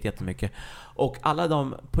sjunkit jättemycket. Och alla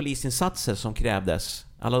de polisinsatser som krävdes,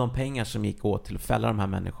 alla de pengar som gick åt till att fälla de här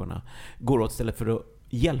människorna, går åt istället för att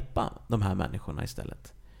hjälpa de här människorna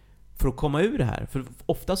istället. För att komma ur det här. För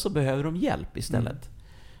ofta så behöver de hjälp istället.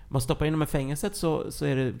 Man stoppar in dem i fängelset så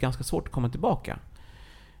är det ganska svårt att komma tillbaka.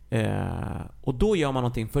 Och då gör man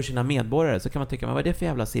någonting för sina medborgare. Så kan man tycka, vad är det för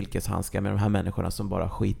jävla silkeshandskar med de här människorna som bara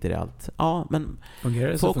skiter i allt? Ja, men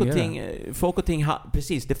folk och ting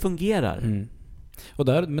precis, det fungerar.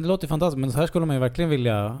 Men det låter fantastiskt, men så här skulle man ju verkligen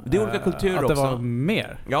vilja det är olika kulturer att det också. var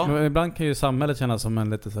mer. Ja. Men ibland kan ju samhället kännas som en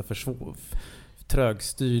lite så här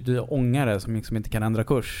trögstyrd ångare som liksom inte kan ändra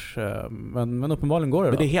kurs. Men uppenbarligen går det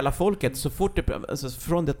då. Men det är hela folket. Så fort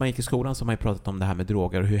från det att man gick i skolan så har man ju pratat om det här med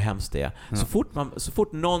droger och hur hemskt det är. Så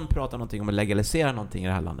fort någon pratar någonting om att legalisera någonting i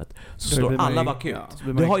det här landet så slår alla bakut.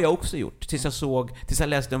 Det har jag också gjort. Tills jag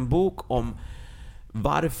läste en bok om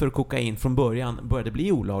varför kokain från början började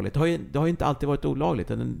bli olagligt. Det har ju inte alltid varit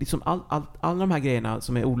olagligt. Liksom alla de här grejerna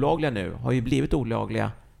som är olagliga nu har ju blivit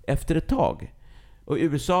olagliga efter ett tag. Och i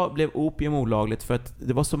USA blev opium olagligt för att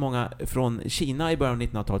det var så många från Kina i början av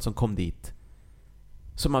 1900-talet som kom dit.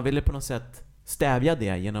 Så man ville på något sätt stävja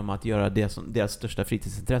det genom att göra det som deras största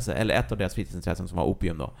fritidsintresse, eller ett av deras fritidsintressen som var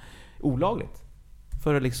opium då, olagligt.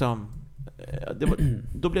 För att liksom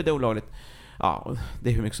då blev det olagligt. Ja, det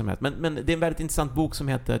är hur mycket som helst. Men det är en väldigt intressant bok som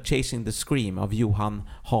heter Chasing the Scream av Johan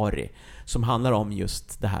Hari som handlar om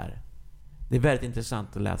just det här. Det är väldigt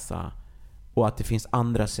intressant att läsa. Och att det finns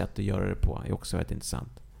andra sätt att göra det på är också väldigt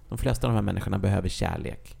intressant. De flesta av de här människorna behöver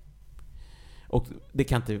kärlek. Och det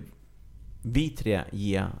kan inte vi tre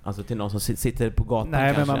ge alltså till någon som sitter på gatan.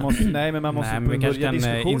 Nej, kanske. men man måste vi kanske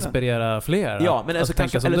kan inspirera fler. Ja, men alltså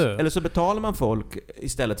tänka som eller så betalar man folk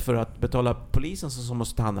istället för att betala polisen som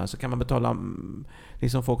måste ta hand om, så kan man betala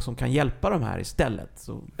liksom folk som kan hjälpa de här istället.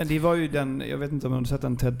 Så. Men det var ju jag vet inte om du har sett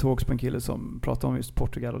en TED Talks på en kille som pratar om just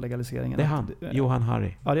Portugal och legaliseringen. Det är han, Johan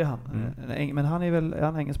Hari. Ja, det är han. Men han är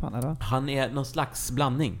han engelsman, eller? Han är någon slags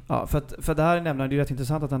blandning. Ja, för det här nämner, det är rätt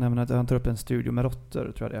intressant att han nämner att han tar upp en studio med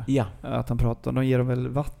råttor, tror jag det är. Ja. Att han pratar, de ger dem väl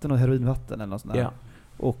vatten och heroinvatten eller något sånt där. Ja.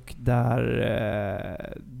 Och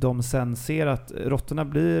där de sen ser att råttorna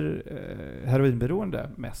blir heroinberoende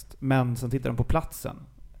mest. Men sen tittar de på platsen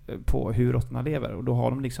på hur råttorna lever. Och då har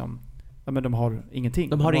de liksom, men de har ingenting.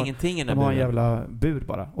 De har ingenting. De har en jävla bur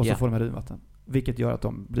bara. Och så får de heroinvatten. Vilket gör att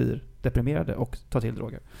de blir deprimerade och tar till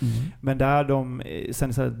droger. Men där de sen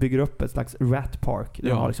istället bygger upp ett slags rat park.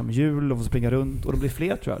 De har liksom hjul och får springa runt. Och de blir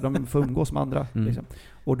fler, tror jag. De får umgås med andra. Liksom.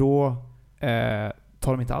 Och då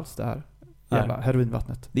tar de inte alls det här jävla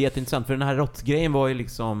heroinvattnet. Det är jätteintressant, för den här råttgrejen var ju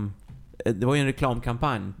liksom, det var ju en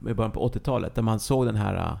reklamkampanj i början på 80-talet där man såg den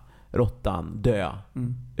här råttan dö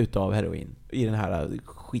utav heroin i den här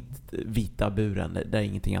skitvita buren där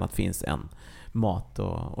ingenting annat finns än mat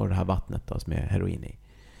och det här vattnet då, som är heroin i.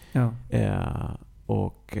 Ja.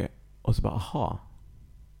 Och så bara, aha,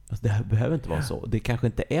 alltså det här behöver inte vara så. Det kanske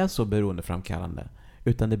inte är så beroendeframkallande,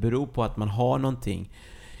 utan det beror på att man har någonting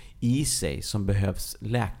i sig som behövs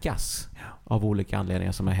läkas av olika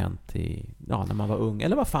anledningar som har hänt när man var ung,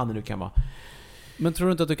 eller vad fan det nu kan vara. Men tror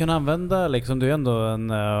du inte att du kan använda, liksom, du är ändå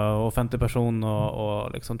en offentlig person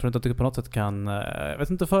och liksom, tror du inte att du på något sätt kan,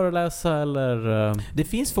 föreläsa eller det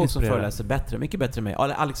finns folk som föreläser mycket bättre än mig.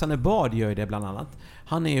 Alexander Bard gör ju det bland annat.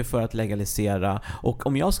 Han är ju för att legalisera, och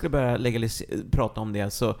om jag skulle börja prata om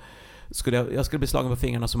det så skulle jag skulle bli slagen på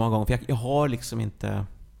fingrarna så många gånger, för jag har liksom inte...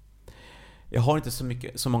 Jag har inte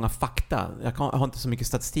så många fakta. Jag har inte så mycket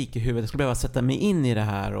statistik i huvudet. Jag skulle behöva sätta mig in i det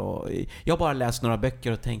här. Och jag har bara läst några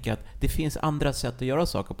böcker och tänker att det finns andra sätt att göra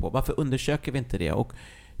saker på. Varför undersöker vi inte det? Och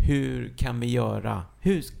hur kan vi göra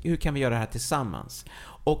det här tillsammans?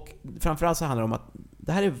 Och framförallt så handlar det om att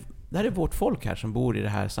det här är vårt folk här som bor i det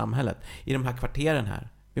här samhället. I de här kvarteren här.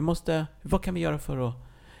 Vad kan vi göra för att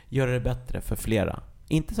göra det bättre för flera?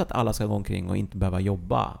 Inte så att alla ska gå omkring och inte behöva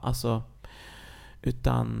jobba. Alltså...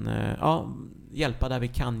 utan hjälpa där vi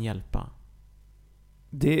kan hjälpa.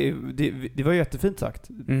 Det var jättefint sagt.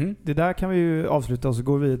 Det där kan vi ju avsluta och så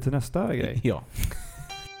går vi till nästa grej. Ja.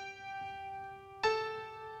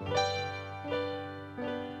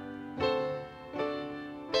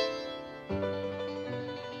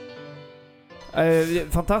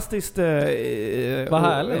 Fantastiskt. Vad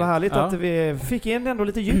härligt. Vad härligt att vi fick in ändå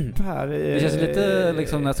lite djup här. Det känns lite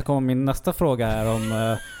liksom när jag ska komma min nästa fråga här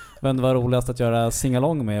om vem det var roligast att göra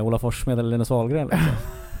singalong med, Ola Forssmed eller Linus Wahlgren. Liksom.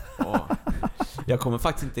 Jag kommer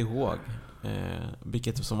faktiskt inte ihåg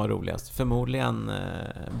vilket som var roligast. Förmodligen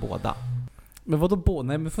båda. Men vadå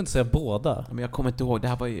Nej, men får inte säga båda. Men jag kommer inte ihåg.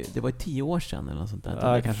 Det var 10 år sedan eller något sånt där. Ja,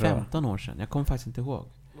 det var 15 år sedan. Jag kommer faktiskt inte ihåg.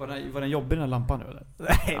 Var den jobbig den här lampan nu eller?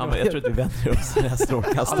 Nej, men jag tror att vi vänder oss den här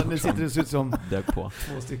strålkastaren. Nu sitter det ut som dök på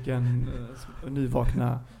 2 stycken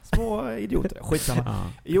nyvakna små idioter. Skitsamma.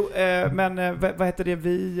 Jo, men vad heter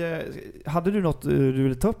det? Hade du något du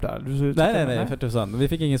ville ta upp där? Nej, för tusan. Vi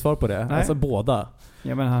fick ingen svar på det. Nej. Alltså båda.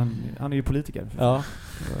 Ja, men han är ju politiker. Ja,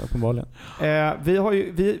 uppenbarligen.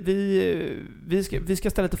 Vi ska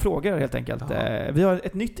ställa lite frågor helt enkelt. Vi har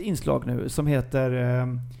ett nytt inslag nu som heter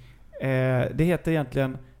det heter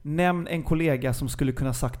egentligen nämn en kollega som skulle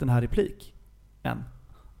kunna sagt den här replik.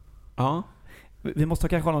 Ja. Vi måste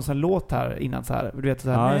kanske ha någon sån här låt här innan så här. Du vet så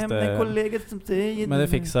här, nämn en kollega som säger. Men det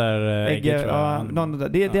fixar Egger, tror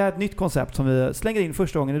jag. Det är ett nytt koncept som vi slänger in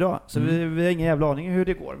första gången idag. Så vi har ingen jävla aning hur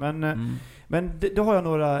det går. Men då har jag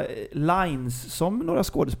några lines som några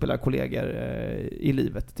skådespelarkollegor i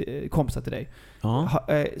livet, kompisar till dig.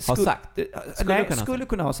 Har sagt? Skulle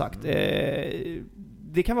kunna ha sagt.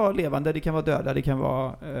 Det kan vara levande, det kan vara döda, det kan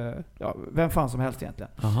vara vem fan som helst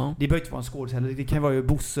egentligen. Det behöver inte vara en skådespelare. Det kan vara ju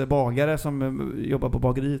Bosse bagare som jobbar på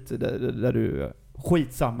bageriet där du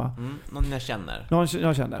skitsamma. Någon jag känner. Någon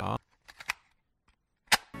jag känner. Ja.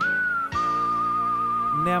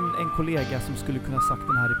 Nämn en kollega som skulle kunna sagt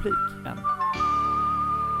den här repliken.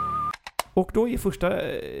 Och då är första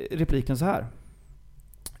repliken så här.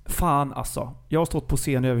 Fan alltså, jag har stått på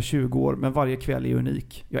scen i över 20 år, men varje kväll är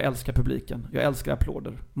unik. Jag älskar publiken, jag älskar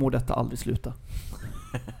applåder. Må detta aldrig sluta.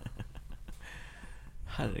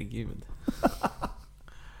 Herregud.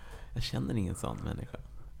 Jag känner ingen sån människa.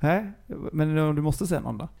 Nej, men du måste säga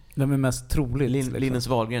någon då. Vem är mest troligt? Linus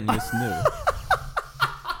Wahlgren just nu.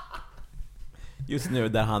 Just nu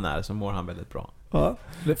där han är så mår han väldigt bra. Ja.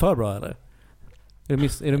 Det är för bra eller?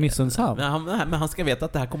 Är du missunnsam? Men han ska veta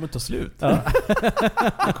att det här kommer inte att slut. Ja.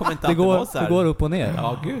 Det kommer inte att vara så här. Det går upp och ner.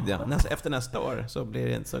 Ja, gud ja. Efter nästa år så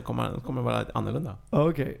kommer det vara annorlunda.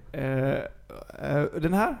 Okej.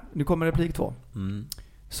 Den här, nu kommer replik 2.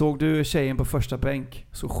 Såg du tjejen på första bänk?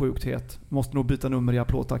 Så sjukt het. Måste nog byta nummer i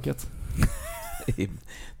applådtacket.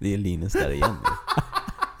 Det är Linus där igen.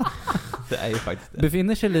 Det är ju faktiskt det.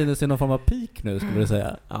 Befinner sig Linus i någon form av peak nu, skulle du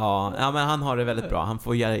säga? Ja, men han har det väldigt bra. Han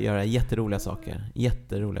får göra jätteroliga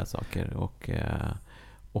saker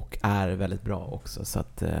och är väldigt bra också. Så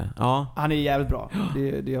att, ja. Han är jävligt bra.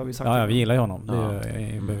 Det har vi sagt. Ja, vi gillar ju honom. Det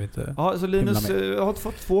behöver inte. Ja, så Linus har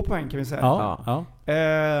fått 2 poäng kan vi säga. Ja.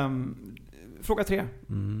 Fråga 3.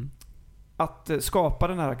 Att skapa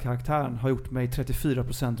den här karaktären har gjort mig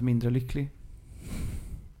 34% mindre lycklig.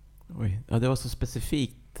 Oj, ja, det var så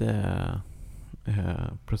specifikt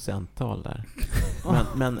procenttal där.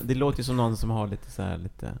 Men det låter ju som någon som har lite så här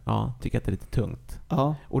tycker att det är lite tungt.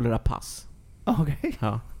 Ja. Olle Rapace. Okej.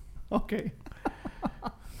 Ja. Okej.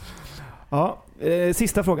 Ja,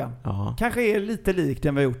 sista frågan. Kanske är lite lik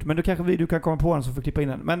den vi har gjort, men då kanske du kan komma på den så får klippa in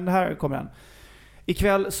den. Men här kommer den.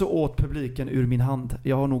 Ikväll så åt publiken ur min hand.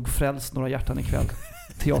 Jag har nog frälst några hjärtan ikväll.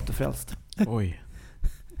 Teaterfrälst. Oj.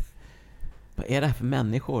 Vad är det här för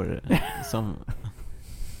människor som...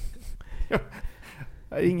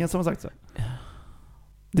 Ingen som har sagt så.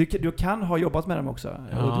 Du kan ha jobbat med dem också.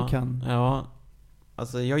 Ja, du kan... ja.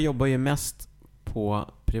 Alltså jag jobbar ju mest på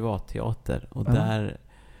privatteater och där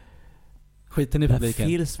skiten i publiken.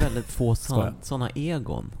 Det finns väldigt få såna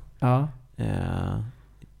egon. Ja.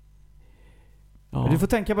 Ja. Du får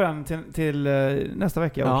tänka på den till nästa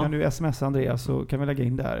vecka. Och kan du smsa Andreas så kan vi lägga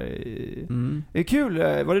in där. Det är kul.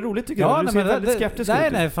 Var det roligt tycker jag? Du ser väldigt skeptisk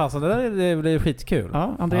ut. Nej, fasen. Det blir skitkul.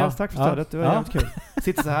 Ja, Andreas, tack för stödet. Det var jävligt kul.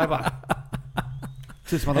 Sitter så här bara.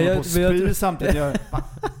 Ser ut som att han håller på att spy samtidigt.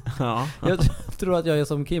 Jag tror att jag är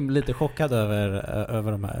som Kim lite chockad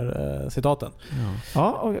över de här citaten.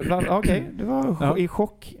 Ja, okej. Du var i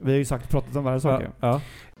chock. Vi har ju pratat om varje saker. Ja.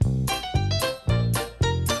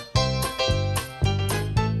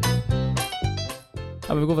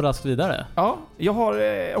 Ja, vi går väl raskt vidare. Ja, jag har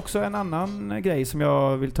också en annan grej som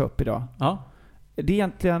jag vill ta upp idag. Ja. Det är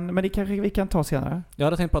egentligen, men det kanske vi kan ta senare. Jag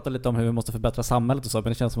hade tänkt prata lite om hur vi måste förbättra samhället och så, men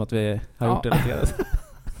det känns som att vi har gjort det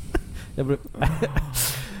lite.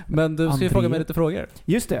 Men du ska ju fråga mig lite frågor.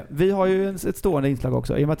 Just det, vi har ju ett stående inslag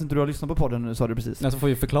också. I och med att inte du har lyssnat på podden nu, sa du precis. Ja, så får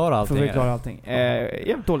vi förklara allting.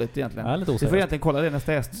 Jävligt dåligt egentligen. Ja, lite vi får egentligen kolla det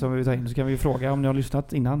nästa gäst som vi tar in. Så kan vi fråga om ni har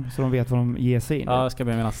lyssnat innan, så de vet vad de ger sig in. Ja, jag ska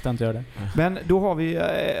be min assistent göra det. Men då har vi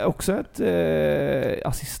också ett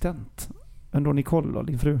assistent. Ändå Nicole och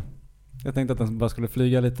din fru. Jag tänkte att den bara skulle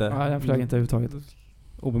flyga lite. Ja, den flög inte överhuvudtaget.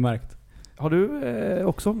 Obemärkt. Har du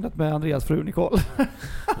också hånglat med Andreas fru Nicole?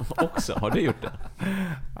 Också? Har du gjort det?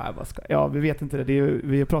 Nej, vad ska... Ja, vi vet inte det.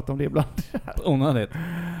 Vi pratar om det ibland. Onödigt.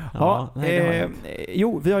 Ja,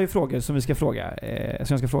 jo, vi har ju frågor som vi ska fråga.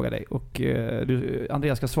 Som jag ska fråga dig. Och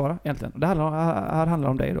Andreas ska svara egentligen. Det här handlar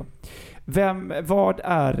om dig då. Vad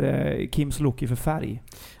är Kims Loki för färg?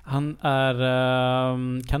 Han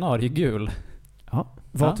är kanariegul. Ja.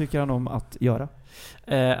 Vad tycker han om att göra?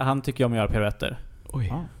 Han tycker om att göra piruetter. Oj.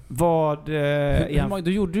 Ja. Vad...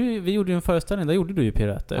 vi gjorde ju en föreställning, där gjorde du ju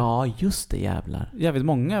piruetter. Ja, just det, jävlar. Jävligt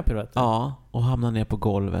många piruetter. Ja, och hamnade ner på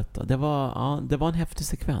golvet. Det var en häftig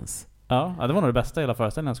sekvens. Ja, det var nog det bästa i hela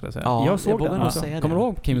föreställningen, skulle jag säga. Ja, jag såg den. Kommer du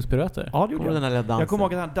ihåg Kims piruetter? Ja, det gjorde jag. Jag kommer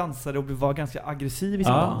ihåg att han dansade och var ganska aggressiv i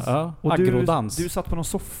sin dans. Ja, och agrodans. Du satt på någon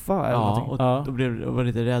soffa eller någonting. Och då var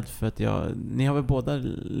lite rädd för att ni har väl båda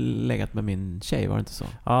legat med min tjej, var det inte så?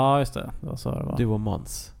 Ja, just det. Så det var. Du och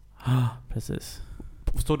Måns. Precis.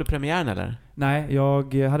 Stod du premiären eller? Nej,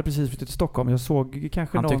 jag hade precis flyttat till Stockholm. Jag såg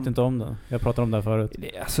kanske Han tyckte inte om den. Jag pratade om det förut.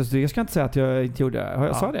 Alltså, jag ska inte säga att jag inte gjorde det. Har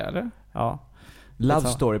jag sa det eller? Ja. Love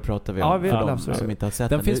Story pratar vi om. Ja, vi för de som inte har sett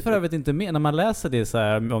den. Den finns för övrigt inte med. När man läser det så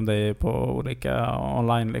här, om det är på olika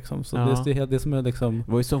online liksom. Så det som är liksom...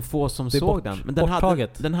 Det var ju så få som såg den. Men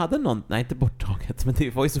den hade någon... Nej, inte borttaget. Men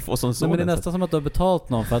det var ju så få som såg den. Men det är nästan som att du har betalt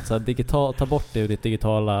någon för att så här, ta bort det ur ditt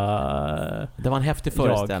digitala... Det var en häftig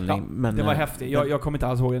föreställning. Ja, men det var häftigt. Jag kommer inte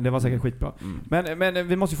alls ihåg den. Det var säkert skitbra. Men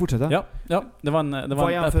vi måste ju fortsätta. Ja, det var en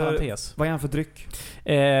parentes. Vad är han för dryck?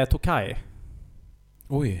 Tokai.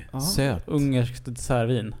 Oj, söt. Ungerskt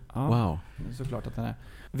dessertvin. Ja, wow. Såklart att den är.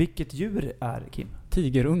 Vilket djur är Kim?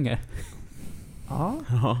 Tigerunge. Ja,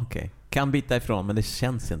 okej. Kan bita ifrån, men det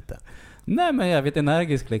känns inte. Nej, men jag vet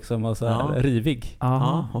energisk liksom och så här rivig.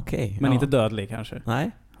 Ja, okej. Men inte dödlig kanske.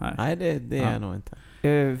 Nej, det är jag nog inte.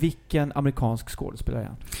 Vilken amerikansk skådespelare är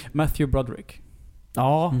han? Matthew Broderick.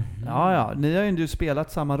 Ja, ja. Ni har ju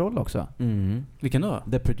spelat samma roll också. Mm. Vilken då?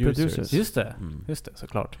 The Producers. Just det,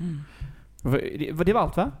 såklart. Det var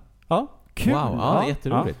allt, va? Ja. Kul. Wow, ja,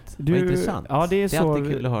 jätteroligt. Vad intressant. Ja, det är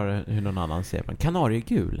alltid kul att höra hur någon annan ser på en.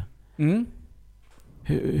 Kanariegul. Mm.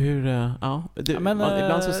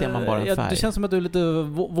 Ibland så ser man bara en färg. Det känns som att du är lite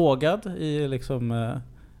vågad i liksom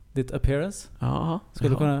ditt appearance. Ja.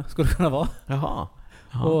 Skulle kunna vara. Jaha.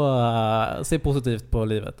 Och se positivt på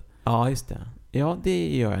livet. Ja, just det. Ja,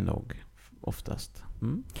 det gör jag nog oftast.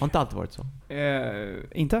 Har inte alltid varit så.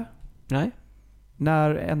 Inte? Nej.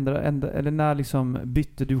 När liksom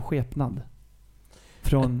bytte du skepnad?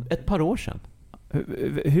 Från ett par år sedan.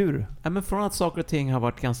 Hur? Ja, men från att saker och ting har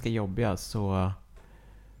varit ganska jobbiga så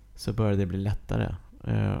började det bli lättare.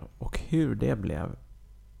 Och hur det blev,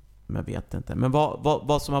 jag vet inte. Men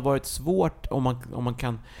vad som har varit svårt, om man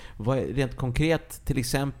kan vara rent konkret, till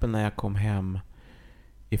exempel när jag kom hem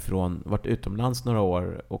varit utomlands några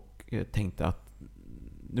år och tänkte att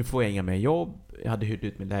nu får jag inga mer jobb. Jag hade hyrt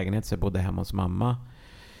ut min lägenhet så jag bodde hemma hos mamma.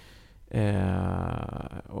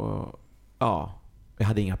 Jag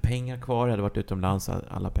hade inga pengar kvar. Jag hade varit utomlands.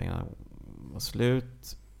 Alla pengar var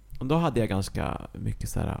slut. Och då hade jag ganska mycket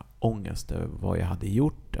så här ångest över vad jag hade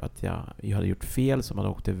gjort. Att jag hade gjort fel som hade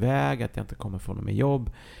åkt iväg. Att jag inte kommer från med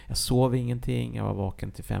jobb. Jag sov ingenting. Jag var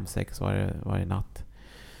vaken till 5-6 varje natt.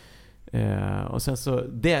 Och sen så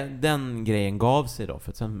den grejen gav sig då,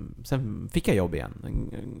 för att sen fick jag jobb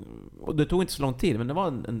igen, och det tog inte så lång tid, men det var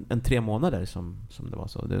en 3 månader som det var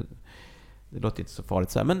så. Det låter inte så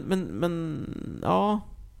farligt så här.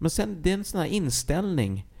 Men sen det är en sån här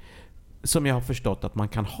inställning som jag har förstått att man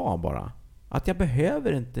kan ha, bara att jag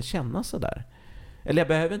behöver inte känna så där, eller jag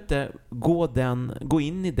behöver inte gå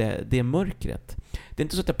in i det mörkret. Det är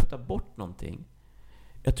inte så att jag puttar bort någonting.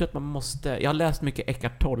 Jag tror att man måste... Jag har läst mycket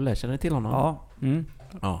Eckhart Tolle. Känner ni till honom? Ja.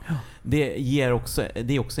 Ja. Det är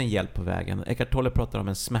också en hjälp på vägen. Eckhart Tolle pratar om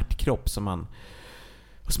en smärtkropp som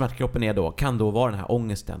smärtkroppen kan då vara den här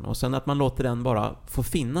ångesten. Och sen att man låter den bara få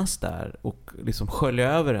finnas där och liksom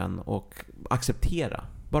skölja över den och acceptera.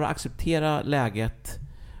 Bara acceptera läget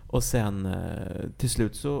och sen till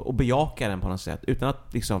slut och bejaka den på något sätt utan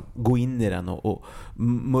att liksom gå in i den och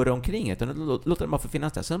murra omkring, utan låta den bara få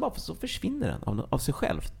finnas där. Sen bara så försvinner den av sig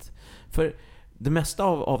självt. För det mesta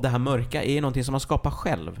av det här mörka är någonting som man skapar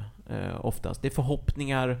själv oftast. Det är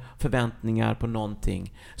förhoppningar, förväntningar på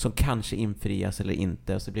någonting som kanske infrias eller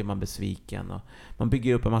inte, och så blir man besviken och man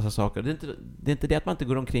bygger upp en massa saker. Det är inte det att man inte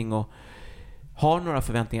går omkring och har några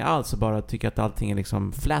förväntningar alls och bara tycker att allting är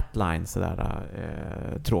liksom flatline sådär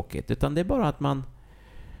tråkigt, utan det är bara att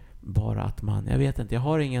man, jag vet inte, jag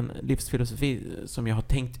har ingen livsfilosofi som jag har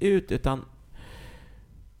tänkt ut, utan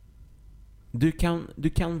du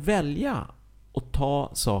kan välja att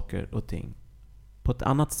ta saker och ting på ett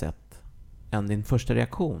annat sätt än din första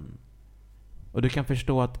reaktion. Och du kan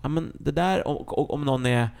förstå att det där, om någon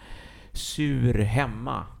är sur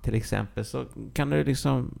hemma till exempel, så kan du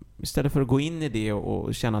liksom, istället för att gå in i det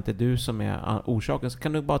och känna att det är du som är orsaken, så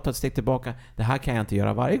kan du bara ta ett steg tillbaka. Det här kan jag inte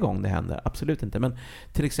göra varje gång det händer, absolut inte, men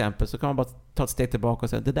till exempel så kan man bara ta ett steg tillbaka och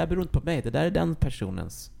säga, det där beror inte på mig, det där är den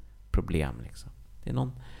personens problem liksom.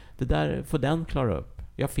 Det där får den klara upp.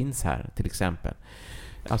 Jag finns här till exempel.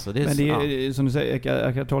 Alltså det är, men det är, som du säger,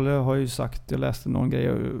 Eckhart Tolle har ju sagt, jag läste någon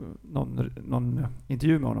grej, någon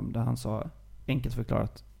intervju med honom där han sa, enkelt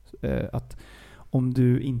förklarat, att om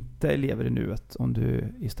du inte lever i nuet, om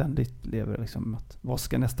du ständigt lever liksom att vad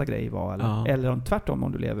ska nästa grej vara, eller om tvärtom,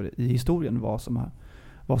 om du lever i historien vad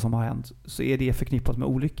som har hänt, så är det förknippat med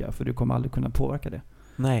olycka, för du kommer aldrig kunna påverka det.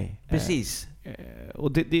 Nej, precis.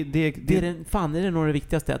 Och det är det nog det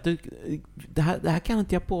viktigaste, att det här kan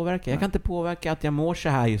inte jag påverka. Jag kan inte påverka att jag mår så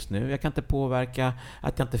här just nu. Jag kan inte påverka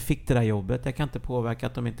att jag inte fick det där jobbet. Jag kan inte påverka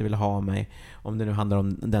att de inte vill ha mig, om det nu handlar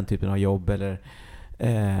om den typen av jobb, eller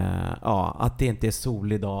att det inte är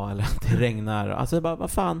sol idag, eller att det regnar. Alltså bara,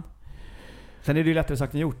 vad fan. Sen är det ju lättare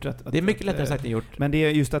sagt än gjort. Det är mycket lättare sagt än gjort. Men det är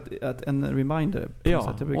just att en reminder. Ja,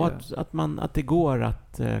 och att det går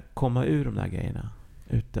att komma ur de där grejerna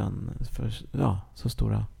utan så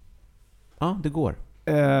stora. Ja, det går.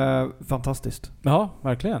 Fantastiskt. Ja,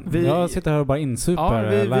 verkligen. Jag sitter här och bara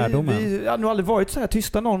insuper lärdomen. Vi har nog aldrig varit så här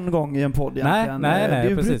tysta någon gång i en podd egentligen. Nej,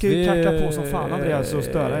 du precis. brukar ju kacka på som fan, Andreas, och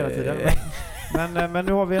störa hela tiden. Men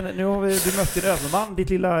nu har vi du mött din överman, ditt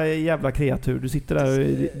lilla jävla kreatur. Du sitter där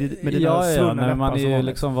med dina svunna läppar. Man är ju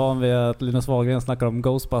liksom van vid att Linus Wahlgren snackar om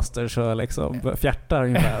Ghostbusters och liksom fjärtar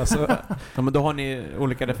ungefär. Så. Ja, men då har ni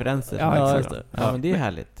olika referenser. Ja, exakt. Ja, men det är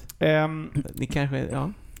härligt. Ni kanske,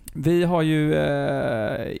 Vi har ju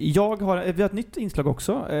vi har ett nytt inslag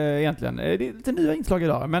också egentligen. Det är lite nya inslag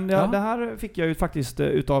idag, men det här fick jag ju faktiskt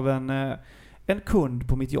utav en kund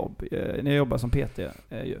på mitt jobb när jag jobbar som PT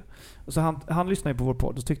ju. Och så han lyssnade på vår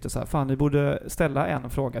podd och tyckte så här, fan, ni borde ställa en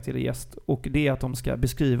fråga till er gäst, och det är att de ska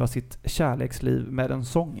beskriva sitt kärleksliv med en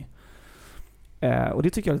sång. Och det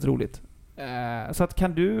tycker jag är lite roligt. Så att,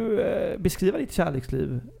 kan du beskriva ditt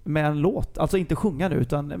kärleksliv med en låt? Alltså inte sjunga nu,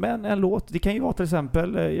 utan med en låt. Det kan ju vara till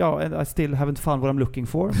exempel I still haven't found what I'm looking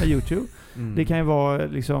for med YouTube. Det kan ju vara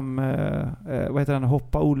liksom vad heter han?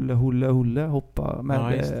 Hoppa Olle Hulle Hulle hoppa med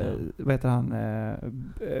vad heter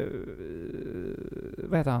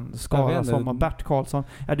han? Skara som Bert Karlsson.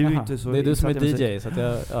 Du är inte så. Det är du som är DJ, så att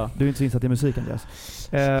du är inte så insatt i musiken, Andreas.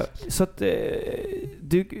 Så att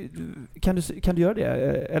kan du göra det,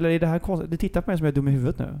 eller är det här konstigt? Du tittar på mig som jag är dum i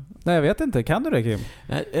huvudet nu. Nej, jag vet inte. Kan du det, Kim?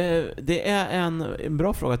 Det är en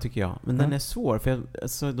bra fråga tycker jag, men den är svår,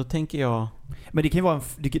 för då tänker jag. Men det kan ju vara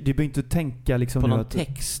du behöver inte tänka liksom på någon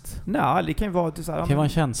text. Nej, det kan ju vara så här, det kan vara en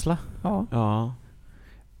känsla. Ja.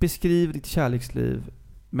 Beskriv ditt kärleksliv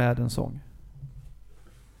med en sång.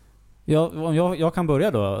 Om jag kan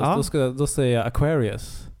börja då. Då säger jag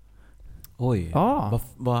Aquarius. Oj,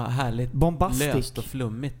 vad härligt. Bombastic. Löst och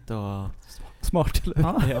flummigt och smart.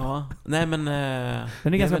 Ja. Nej, men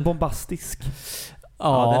den är ganska bombastisk.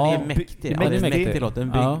 Ja, den är mäktig. Den är mäktig låt.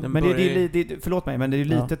 Men förlåt mig, men det är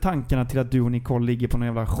lite tankarna till att du och Nicole ligger på någon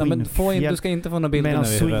jävla skinnfjäll. Du ska inte få några bilder nu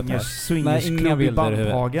i huvudet. Nej, inga bilder i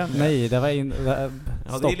huvudet. Nej, det var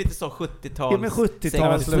det är lite så 70-tal. Ja, men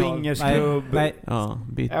 70-tal swingersklubb. Nej. Ja,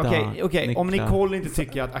 Okej. Om Nicole inte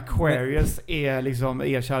tycker att Aquarius är liksom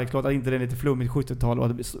er kärlekslåt, att inte det är lite flummigt 70-tal och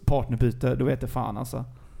att partnerbyte, då vet jag fan alltså.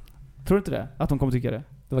 Tror du inte det? Att de kommer tycka det?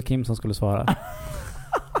 Det var Kim som skulle svara.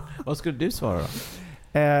 Vad skulle du svara då?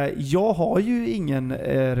 Jag har ju ingen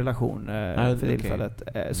relation för tillfället.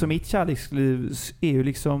 Så mitt kärleksliv är ju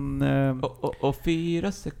liksom... Och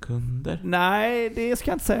 4 sekunder? Nej, det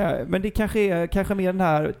ska jag inte säga. Men det kanske är mer den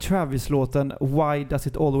här Travis-låten Why Does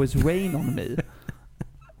It Always Rain On Me?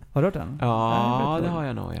 Har du hört den? Ja, det har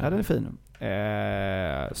jag nog. Ja, den är fin.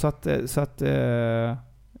 Så att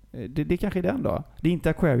det kanske är den då. Det är inte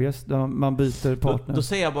Aquarius där man byter partner. Då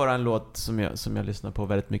säger jag bara en låt som jag lyssnar på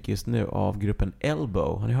väldigt mycket just nu av gruppen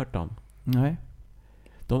Elbow. Har ni hört dem? Nej.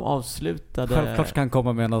 De avslutade... Självklart ska han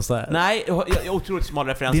komma med något så här. Nej, jag är otroligt smal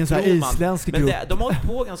referens. Det är en sån här isländsk grupp. Men de har hållit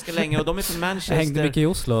på ganska länge och de är från Manchester. Jag hängde mycket i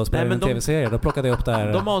Oslo och spelade en tv-serie. Då plockade jag upp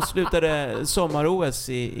där. De avslutade sommar-OS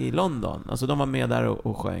i London. Alltså de var med där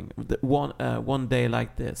och sjöng One Day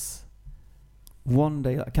Like This. One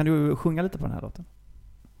Day. Kan du sjunga lite på den här låten?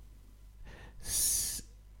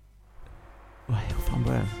 Vad fan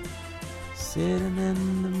börjar? Sitting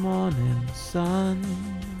in the morning sun,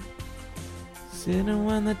 sitting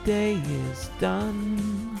when the day is done.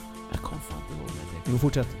 Jag kom fan inte ihåg det. Jo,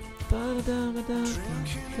 fortsätt.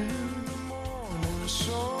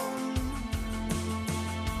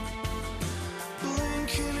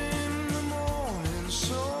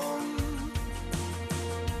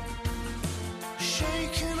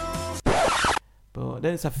 Det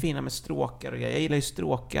är så här fina med stråkar och jag gillar ju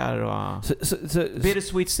stråkar och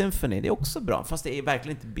Bittersweet Symphony, det är också bra, fast det är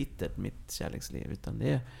verkligen inte bittert mitt kärleksliv, utan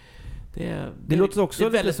det låter också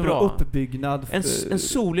lite som en uppbyggnad. En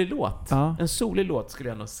solig låt. Ja. En solig låt skulle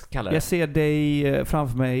jag nog kalla det. Jag ser dig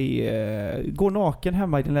framför mig gå naken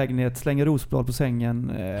hemma i din lägenhet, slänga rosblad på sängen,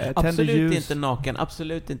 tänder ljus. Absolut inte naken,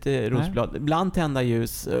 absolut inte rosblad. Nej. Ibland tända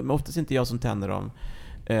ljus, men oftast inte jag som tänder dem.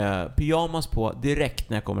 Pyjamas på direkt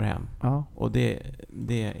när jag kommer hem. Ja. Och det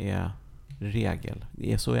är regel.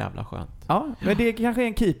 Det är så jävla skönt. Ja, men det kanske är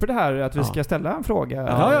en keeper det här att vi ska ställa en fråga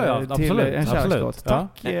till absolut, en kärlekslåt.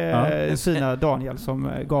 Tack fina Daniel som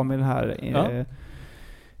gav mig den här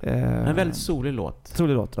en väldigt solig låt.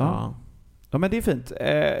 Solig låt, ja. Ja, men det är fint.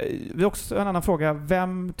 Vi har också en annan fråga.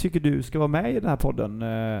 Vem tycker du ska vara med i den här podden?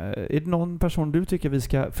 Är det någon person du tycker vi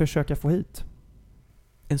ska försöka få hit?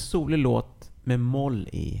 En solig låt med moll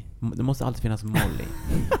i. Det måste alltid finnas moll i.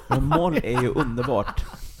 Men moll är ju underbart.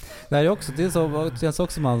 Det känns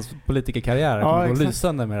också som hans politikerkarriär. Det kommer gå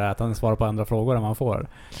lysande med det här, att han svarar på andra frågor än man får.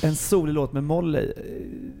 En solig låt med moll i.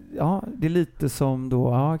 Ja, det är lite som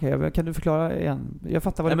då... Ja, okej. Kan du förklara igen? Jag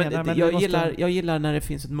fattar vad du menar. Men jag gillar när det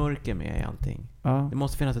finns ett mörker med i allting. Ja. Det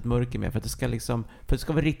måste finnas ett mörker med. För att det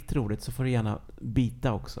ska vara riktigt roligt så får det gärna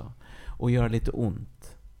bita också. Och göra lite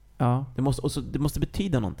ont. Ja. Det måste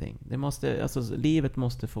betyda någonting. Livet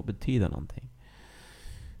måste få betyda någonting.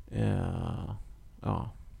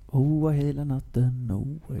 Ja. Hela natten.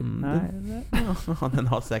 Nej. Den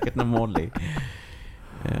har säkert någon molly.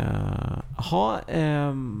 Ja,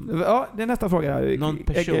 det är nästa fråga.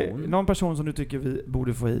 Någon person som du tycker vi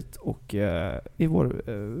borde få hit och i vår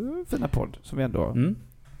fina podd som vi ändå...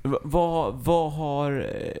 Vad har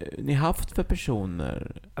ni haft för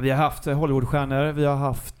personer? Vi har haft Hollywoodstjärnor, vi har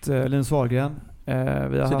haft Linus Wahlgren.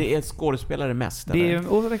 Så det är skådespelare mest? Det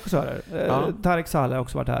är och regissörer. Tarek Saleh har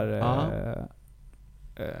också varit här.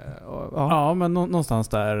 Ja, men någonstans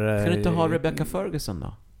där. Ska du inte ha Rebecca Ferguson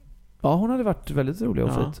då? Ja, hon hade varit väldigt rolig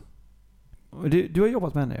och fint. Du har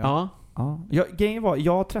jobbat med henne, ja? Ja. Grejen var,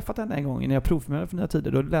 jag har träffat henne en gång när jag provfilmade för Nya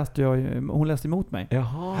Tider. Då hon läste emot mig.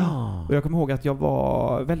 Jaha. Och jag kommer ihåg att jag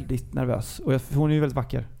var väldigt nervös. Och hon är ju väldigt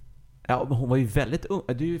vacker. Ja, men hon var ju väldigt ung.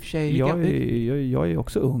 Du är i och för sig... Jag är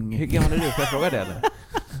också ung. Hur gammal är du? Får jag fråga det eller?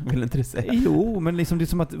 Vill inte du säga? Jo, men liksom det är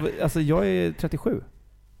som att... Alltså jag är 37.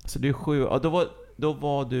 Så du är 7. Ja, då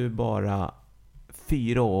var du bara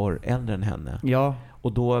 4 år äldre än henne. Ja.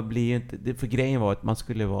 Och då blir ju inte... För grejen var att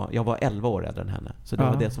jag var 11 år äldre än henne. Så det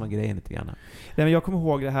var det som var grejen lite grann. Nej, men jag kommer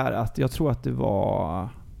ihåg det här att jag tror att det var...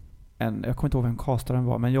 jag kommer inte ihåg vem castaren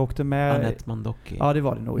var, men jag åkte med... Anette Mandocki. Ja, det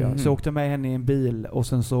var det nog, ja. Så jag åkte med henne i en bil och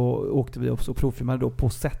sen så åkte vi upp och provfilmade då på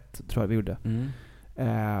set, tror jag vi gjorde.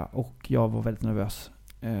 Och jag var väldigt nervös.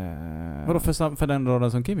 Vadå för den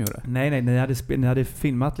rollen som Kim gjorde? Nej, ni hade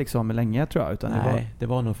filmat liksom länge, tror jag. Utan det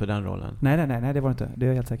var nog för den rollen. Nej, det var inte. Det är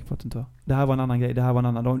jag helt säker på att det inte var. Det här var en annan grej.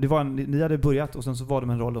 Ni hade börjat och sen så var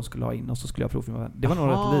det en roll de skulle ha in och så skulle jag provfilma. Det var nog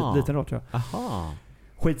en liten roll, tror jag. Aha.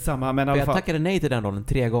 Skitsamma, men i alla fall... Jag tackade nej till den rollen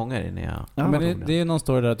 3 gånger innan jag... Ja, men det är någon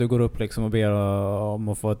story där att du går upp liksom och ber om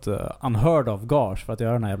att få ett unheard of gage för att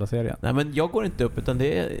göra den här jävla serien. Nej, men jag går inte upp, utan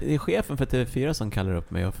det är chefen för TV4 som kallar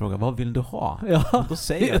upp mig och frågar, vad vill du ha? Ja, och då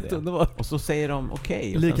säger jag det. Och så säger de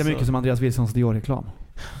okej. Lika mycket som Andreas Wilsons Dior-reklam.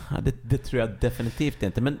 Ja, det tror jag definitivt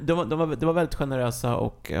inte. Men de var väldigt generösa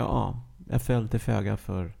och jag föll till föga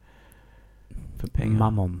för pengar.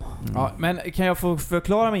 Mammon. Ja, men kan jag få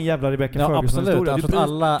förklara min jävla Rebecca Ferguson-historia?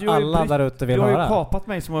 Absolut, alla där ute vill höra. Du har ju kapat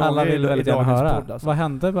mig som alla vill väldigt gärna höra. Podd, alltså. Vad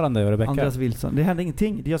hände mellan dig och Rebecca? Andreas Wilson. Det hände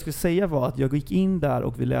ingenting. Det jag skulle säga var att jag gick in där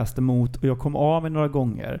och vi läste mot och jag kom av mig några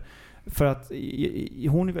gånger. För att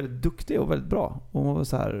hon är väldigt duktig och väldigt bra. Och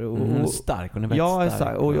så här, hon är stark, hon är väldigt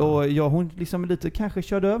stark. Och hon liksom lite kanske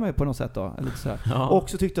körde över mig på något sätt då. Lite så här. Ja. Och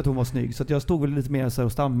så tyckte att hon var snygg. Så att jag stod väl lite mer så här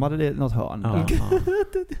och stammade i något hörn.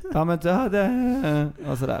 Ja men det hade...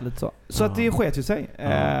 Och sådär lite så. Så att det sket ju sig.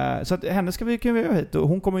 Så att henne kan vi göra hit. Och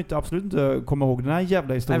hon kommer inte absolut inte komma ihåg den här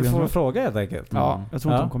jävla historien. Nej, vi får fråga helt enkelt. Ja, jag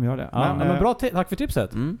tror inte hon kommer göra det. Men bra, tack för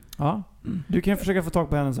tipset. Ja. Du kan försöka få tag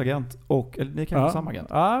på hennes agent. Eller ni kan ha samma agent.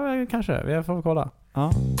 Ja, kanske. Vi får kolla.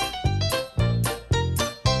 Ja.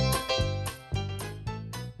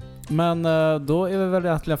 Men då är vi väl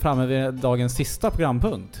egentligen framme vid dagens sista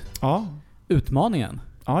programpunkt. Ja. Utmaningen.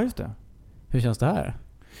 Ja, just det. Hur känns det här?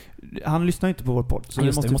 Han lyssnar inte på vår podd. Så vi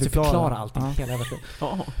måste förklara allting.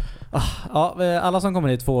 Alla som kommer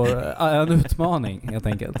hit får en utmaning helt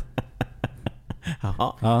enkelt.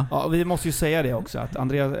 Ja, vi måste ju säga det också att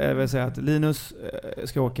Andreas vill säga att Linus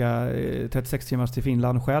ska åka 36 timmar till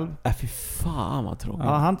Finland själv. Fy fan vad tråkigt.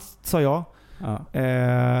 Ja, han sa ja.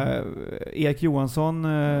 Erik Johansson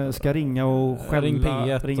ska ringa och skälla. Ring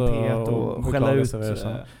P1 och skälla ut.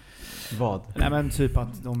 Vad? Nej men typ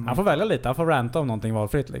att han får välja lite. Han får ranta om någonting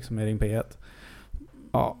valfritt liksom i Ring P1.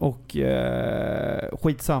 Ja, och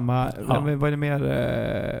skitsamma. Men vad är det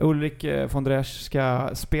mer? Ulrik von Dresch ska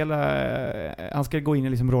spela... han ska gå in i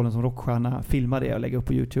liksom rollen som rockstjärna, filma det och lägga upp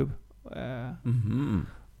på YouTube.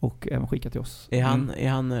 Och även skicka till oss. Är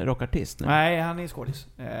han rockartist nu? Nej, han är skådis.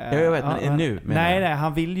 Jag vet, men nu? Nej,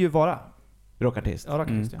 han vill ju vara rockartist. Ja,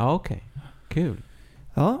 rockartist. Ja, okej. Kul.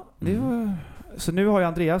 Ja, det var... Så nu har ju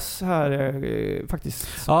Andreas här faktiskt...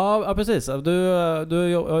 Ja, precis. Du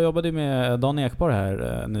jobbade med Dan Ekborg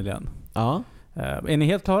här nyligen. Ja. Är ni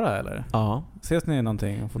helt klara eller? Ja. Ses ni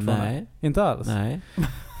någonting fortfarande? Nej. Inte alls? Nej.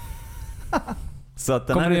 Så att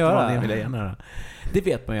den kommer här utmaningen vill jag gärna göra. Det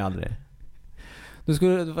vet man ju aldrig. Du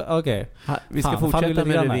skulle... Okej. Vi ska fortsätta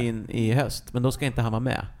med revyn i höst, men då ska inte han vara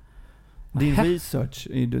med. Din research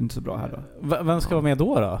är du inte så bra här då. Vem ska vara med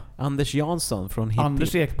då? Anders Jansson från Hippie.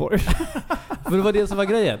 Anders Ekborg. För det var det som var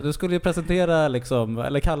grejen. Du skulle ju presentera liksom,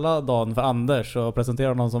 eller kalla Dan för Anders och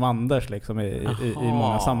presentera någon som Anders liksom i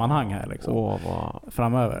många sammanhang här liksom.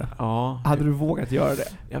 Framöver. Ja. Hade du vågat göra det?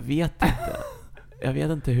 Jag vet inte. Jag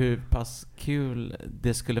vet inte hur pass kul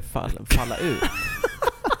det skulle falla ut.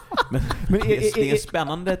 Men det är en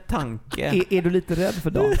spännande tanke. Är du lite rädd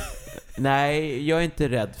för Dan? Nej, jag är inte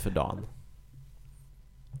rädd för Dan.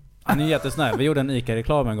 Han är jättesnäll. Vi gjorde en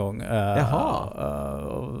ICA-reklam en gång.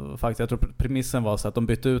 Faktiskt, jag tror premissen var så att de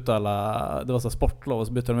bytte ut alla... Det var så sportlov och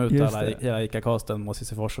så bytte de ut hela ICA-casten mot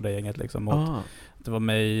Sisyfors och det gänget liksom. Mot, det var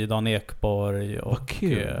mig, Dan Ekborg och...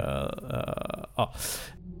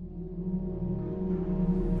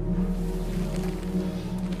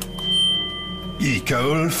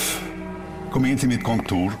 ICA-Ulf, kom in till mitt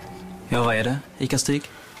kontor. Ja, vad är det? ICA-Stig?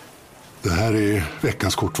 Det här är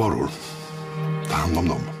veckans kortvaror. Ta hand om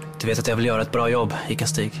dem. Du vet att jag vill göra ett bra jobb,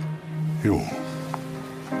 ICA-Stig. Jo.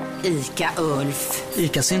 ICA-Ulf.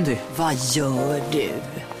 ICA-Cindy. Vad gör du?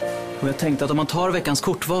 Och jag tänkte att om man tar veckans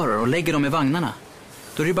kortvaror och lägger dem i vagnarna,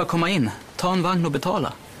 då är det bara att komma in, ta en vagn och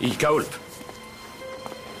betala. ICA-Ulf.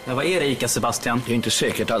 Ja, vad är det, ICA Sebastian? Det är inte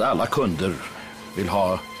säkert att alla kunder vill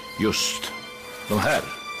ha just de här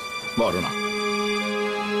varorna.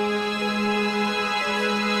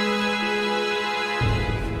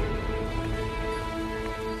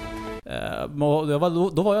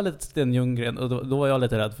 Då var jag lite Sten Ljunggren och då var jag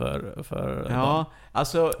lite rädd för Dan.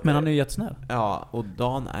 Alltså, men han är ju jättesnäll. Ja, och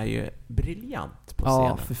Dan är ju briljant på scenen.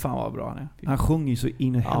 Ja, för fan vad bra han är. Han sjunger ju så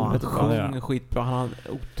in i helvete. Han sjunger skitbra. Han har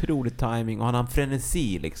otrolig timing och han har en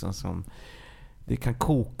frenesi liksom som det kan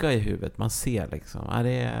koka i huvudet. Man ser liksom.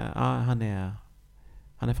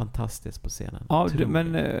 Han är fantastisk på scenen. Ja,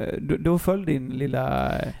 men då föll din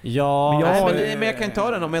lilla... Ja, men jag kan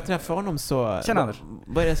ta den om jag träffar honom så... Tjena Anders.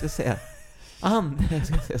 Vad är det jag ska säga?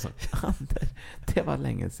 Anders, det var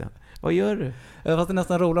länge sedan. Vad gör du? Fast det är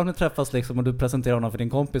nästan roligt om ni träffas liksom och du presenterar honom för din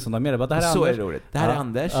kompis som där med. Det här är så Anders. Är det roligt. Det här är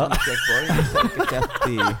Anders.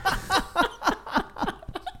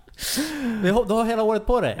 Du har hela året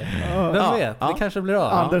på dig. Vem vet? Det kanske blir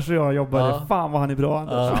av. Anders och jag jobbade. Fan vad han är bra,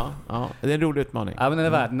 Anders. Ja. Det är en rolig utmaning. Ja, men den är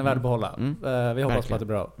värd att behålla. Vi hoppas på att det är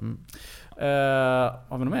bra.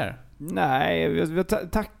 Har vi något mer? Nej, vi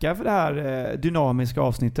tackar för det här dynamiska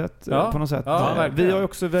avsnittet på något sätt. Vi har ju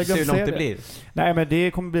också vägt hur långt det blir. Nej, men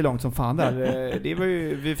det kommer bli långt som fan där. Det var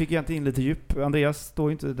ju, vi fick egentligen in lite djup. Andreas står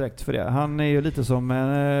ju inte direkt för det. Han är ju lite som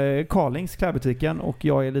Carlings klädbutiken och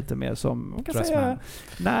jag är lite mer som man kan säga,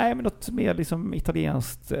 nej, men något mer liksom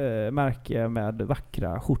italienskt märke med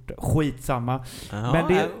vackra skjortor. Skitsamma. Men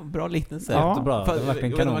det är bra liknelse. Jättebra. Det är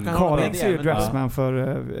verkligen kanon. Carlings är ju Dressman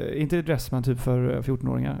för inte Dressman typ för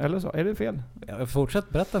 14-åringar eller så. då? Är det fel? Ja, fortsätt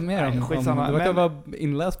berätta mer om skitsamma. Du verkar vara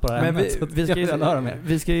inläst på det här.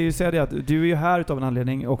 Vi ska ju säga det att du är ju här utav en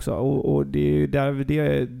anledning också. Och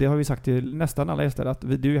det har vi sagt till nästan alla gäster, att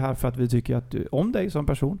du är här för att vi tycker att om dig som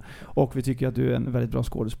person, och vi tycker att du är en väldigt bra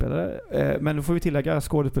skådespelare. Men då får vi tillägga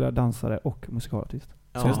skådespelare, dansare och musikalartist.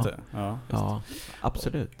 Ja, just det. Ja,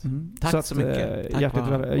 absolut. Tack så mycket. Hjärtligt.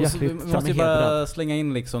 Vi måste ju bara slänga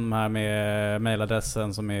in liksom här med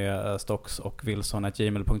mailadressen som är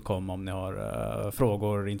stocksockwilson@gmail.com om ni har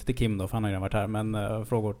frågor, inte till Kim då för han har ju redan varit här, men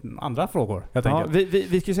andra frågor helt enkelt.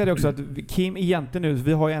 Vi ska säga det också att Kim egentligen nu,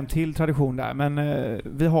 vi har ju en till tradition där, men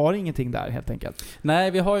vi har ingenting där helt enkelt.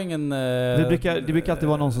 Nej, vi har ingen... Det brukar alltid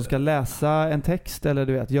vara någon som ska läsa en text eller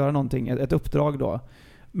du vet, göra någonting, ett uppdrag då.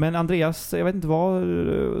 Men Andreas, jag vet inte vad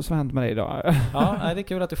som hänt med dig idag. Ja, det är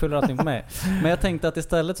kul att du skyller allting på mig. Men jag tänkte att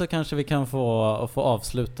istället så kanske vi kan få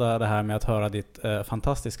avsluta det här med att höra ditt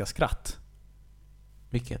fantastiska skratt.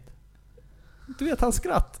 Vilket? Du vet, hans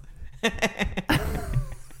skratt.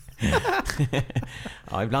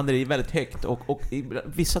 Ja, ibland är det väldigt högt och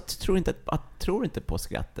vissa tror inte på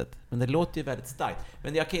skrattet. Men det låter ju väldigt starkt.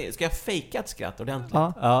 Men ska jag fejka ett skratt ordentligt?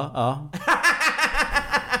 Ja.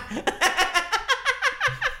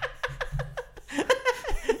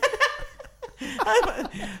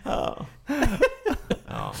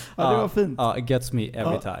 Ja, det var fint. Ja, it gets me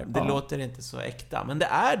every time. Det låter inte så äkta, men det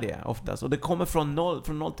är det oftast. Och det kommer från 0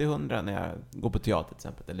 till 100 när jag går på teater till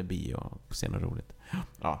exempel, eller bio och ser något roligt.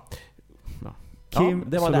 Ja. Kim,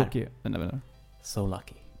 det var so där. Lucky. So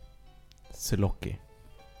lucky. So lucky.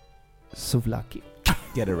 So lucky.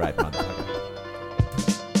 Get it right, man.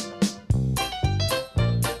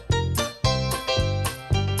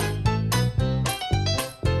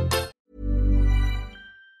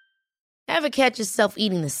 Ever catch yourself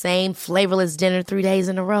eating the same flavorless dinner 3 days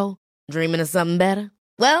in a row? Dreaming of something better?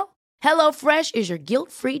 Well, HelloFresh is your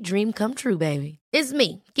guilt-free dream come true, baby. It's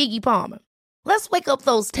me, Keke Palmer. Let's wake up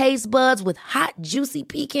those taste buds with hot, juicy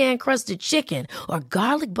pecan-crusted chicken or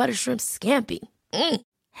garlic butter shrimp scampi.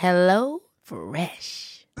 Hello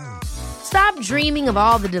Fresh. Stop dreaming of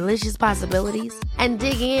all the delicious possibilities and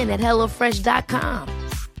dig in at HelloFresh.com.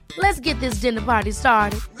 Let's get this dinner party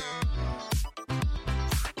started.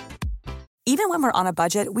 Even when we're on a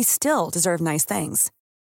budget, we still deserve nice things.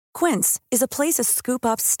 Quince is a place to scoop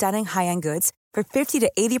up stunning high-end goods for 50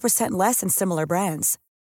 to 80% less than similar brands.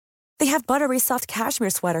 They have buttery soft cashmere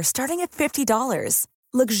sweaters starting at $50,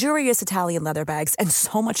 luxurious Italian leather bags, and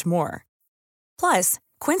so much more. Plus,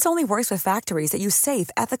 Quince only works with factories that use safe,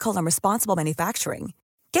 ethical, and responsible manufacturing.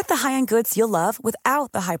 Get the high-end goods you'll love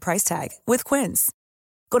without the high price tag with Quince.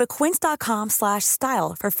 Go to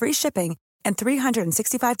quince.com/style for free shipping and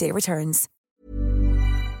 365-day returns.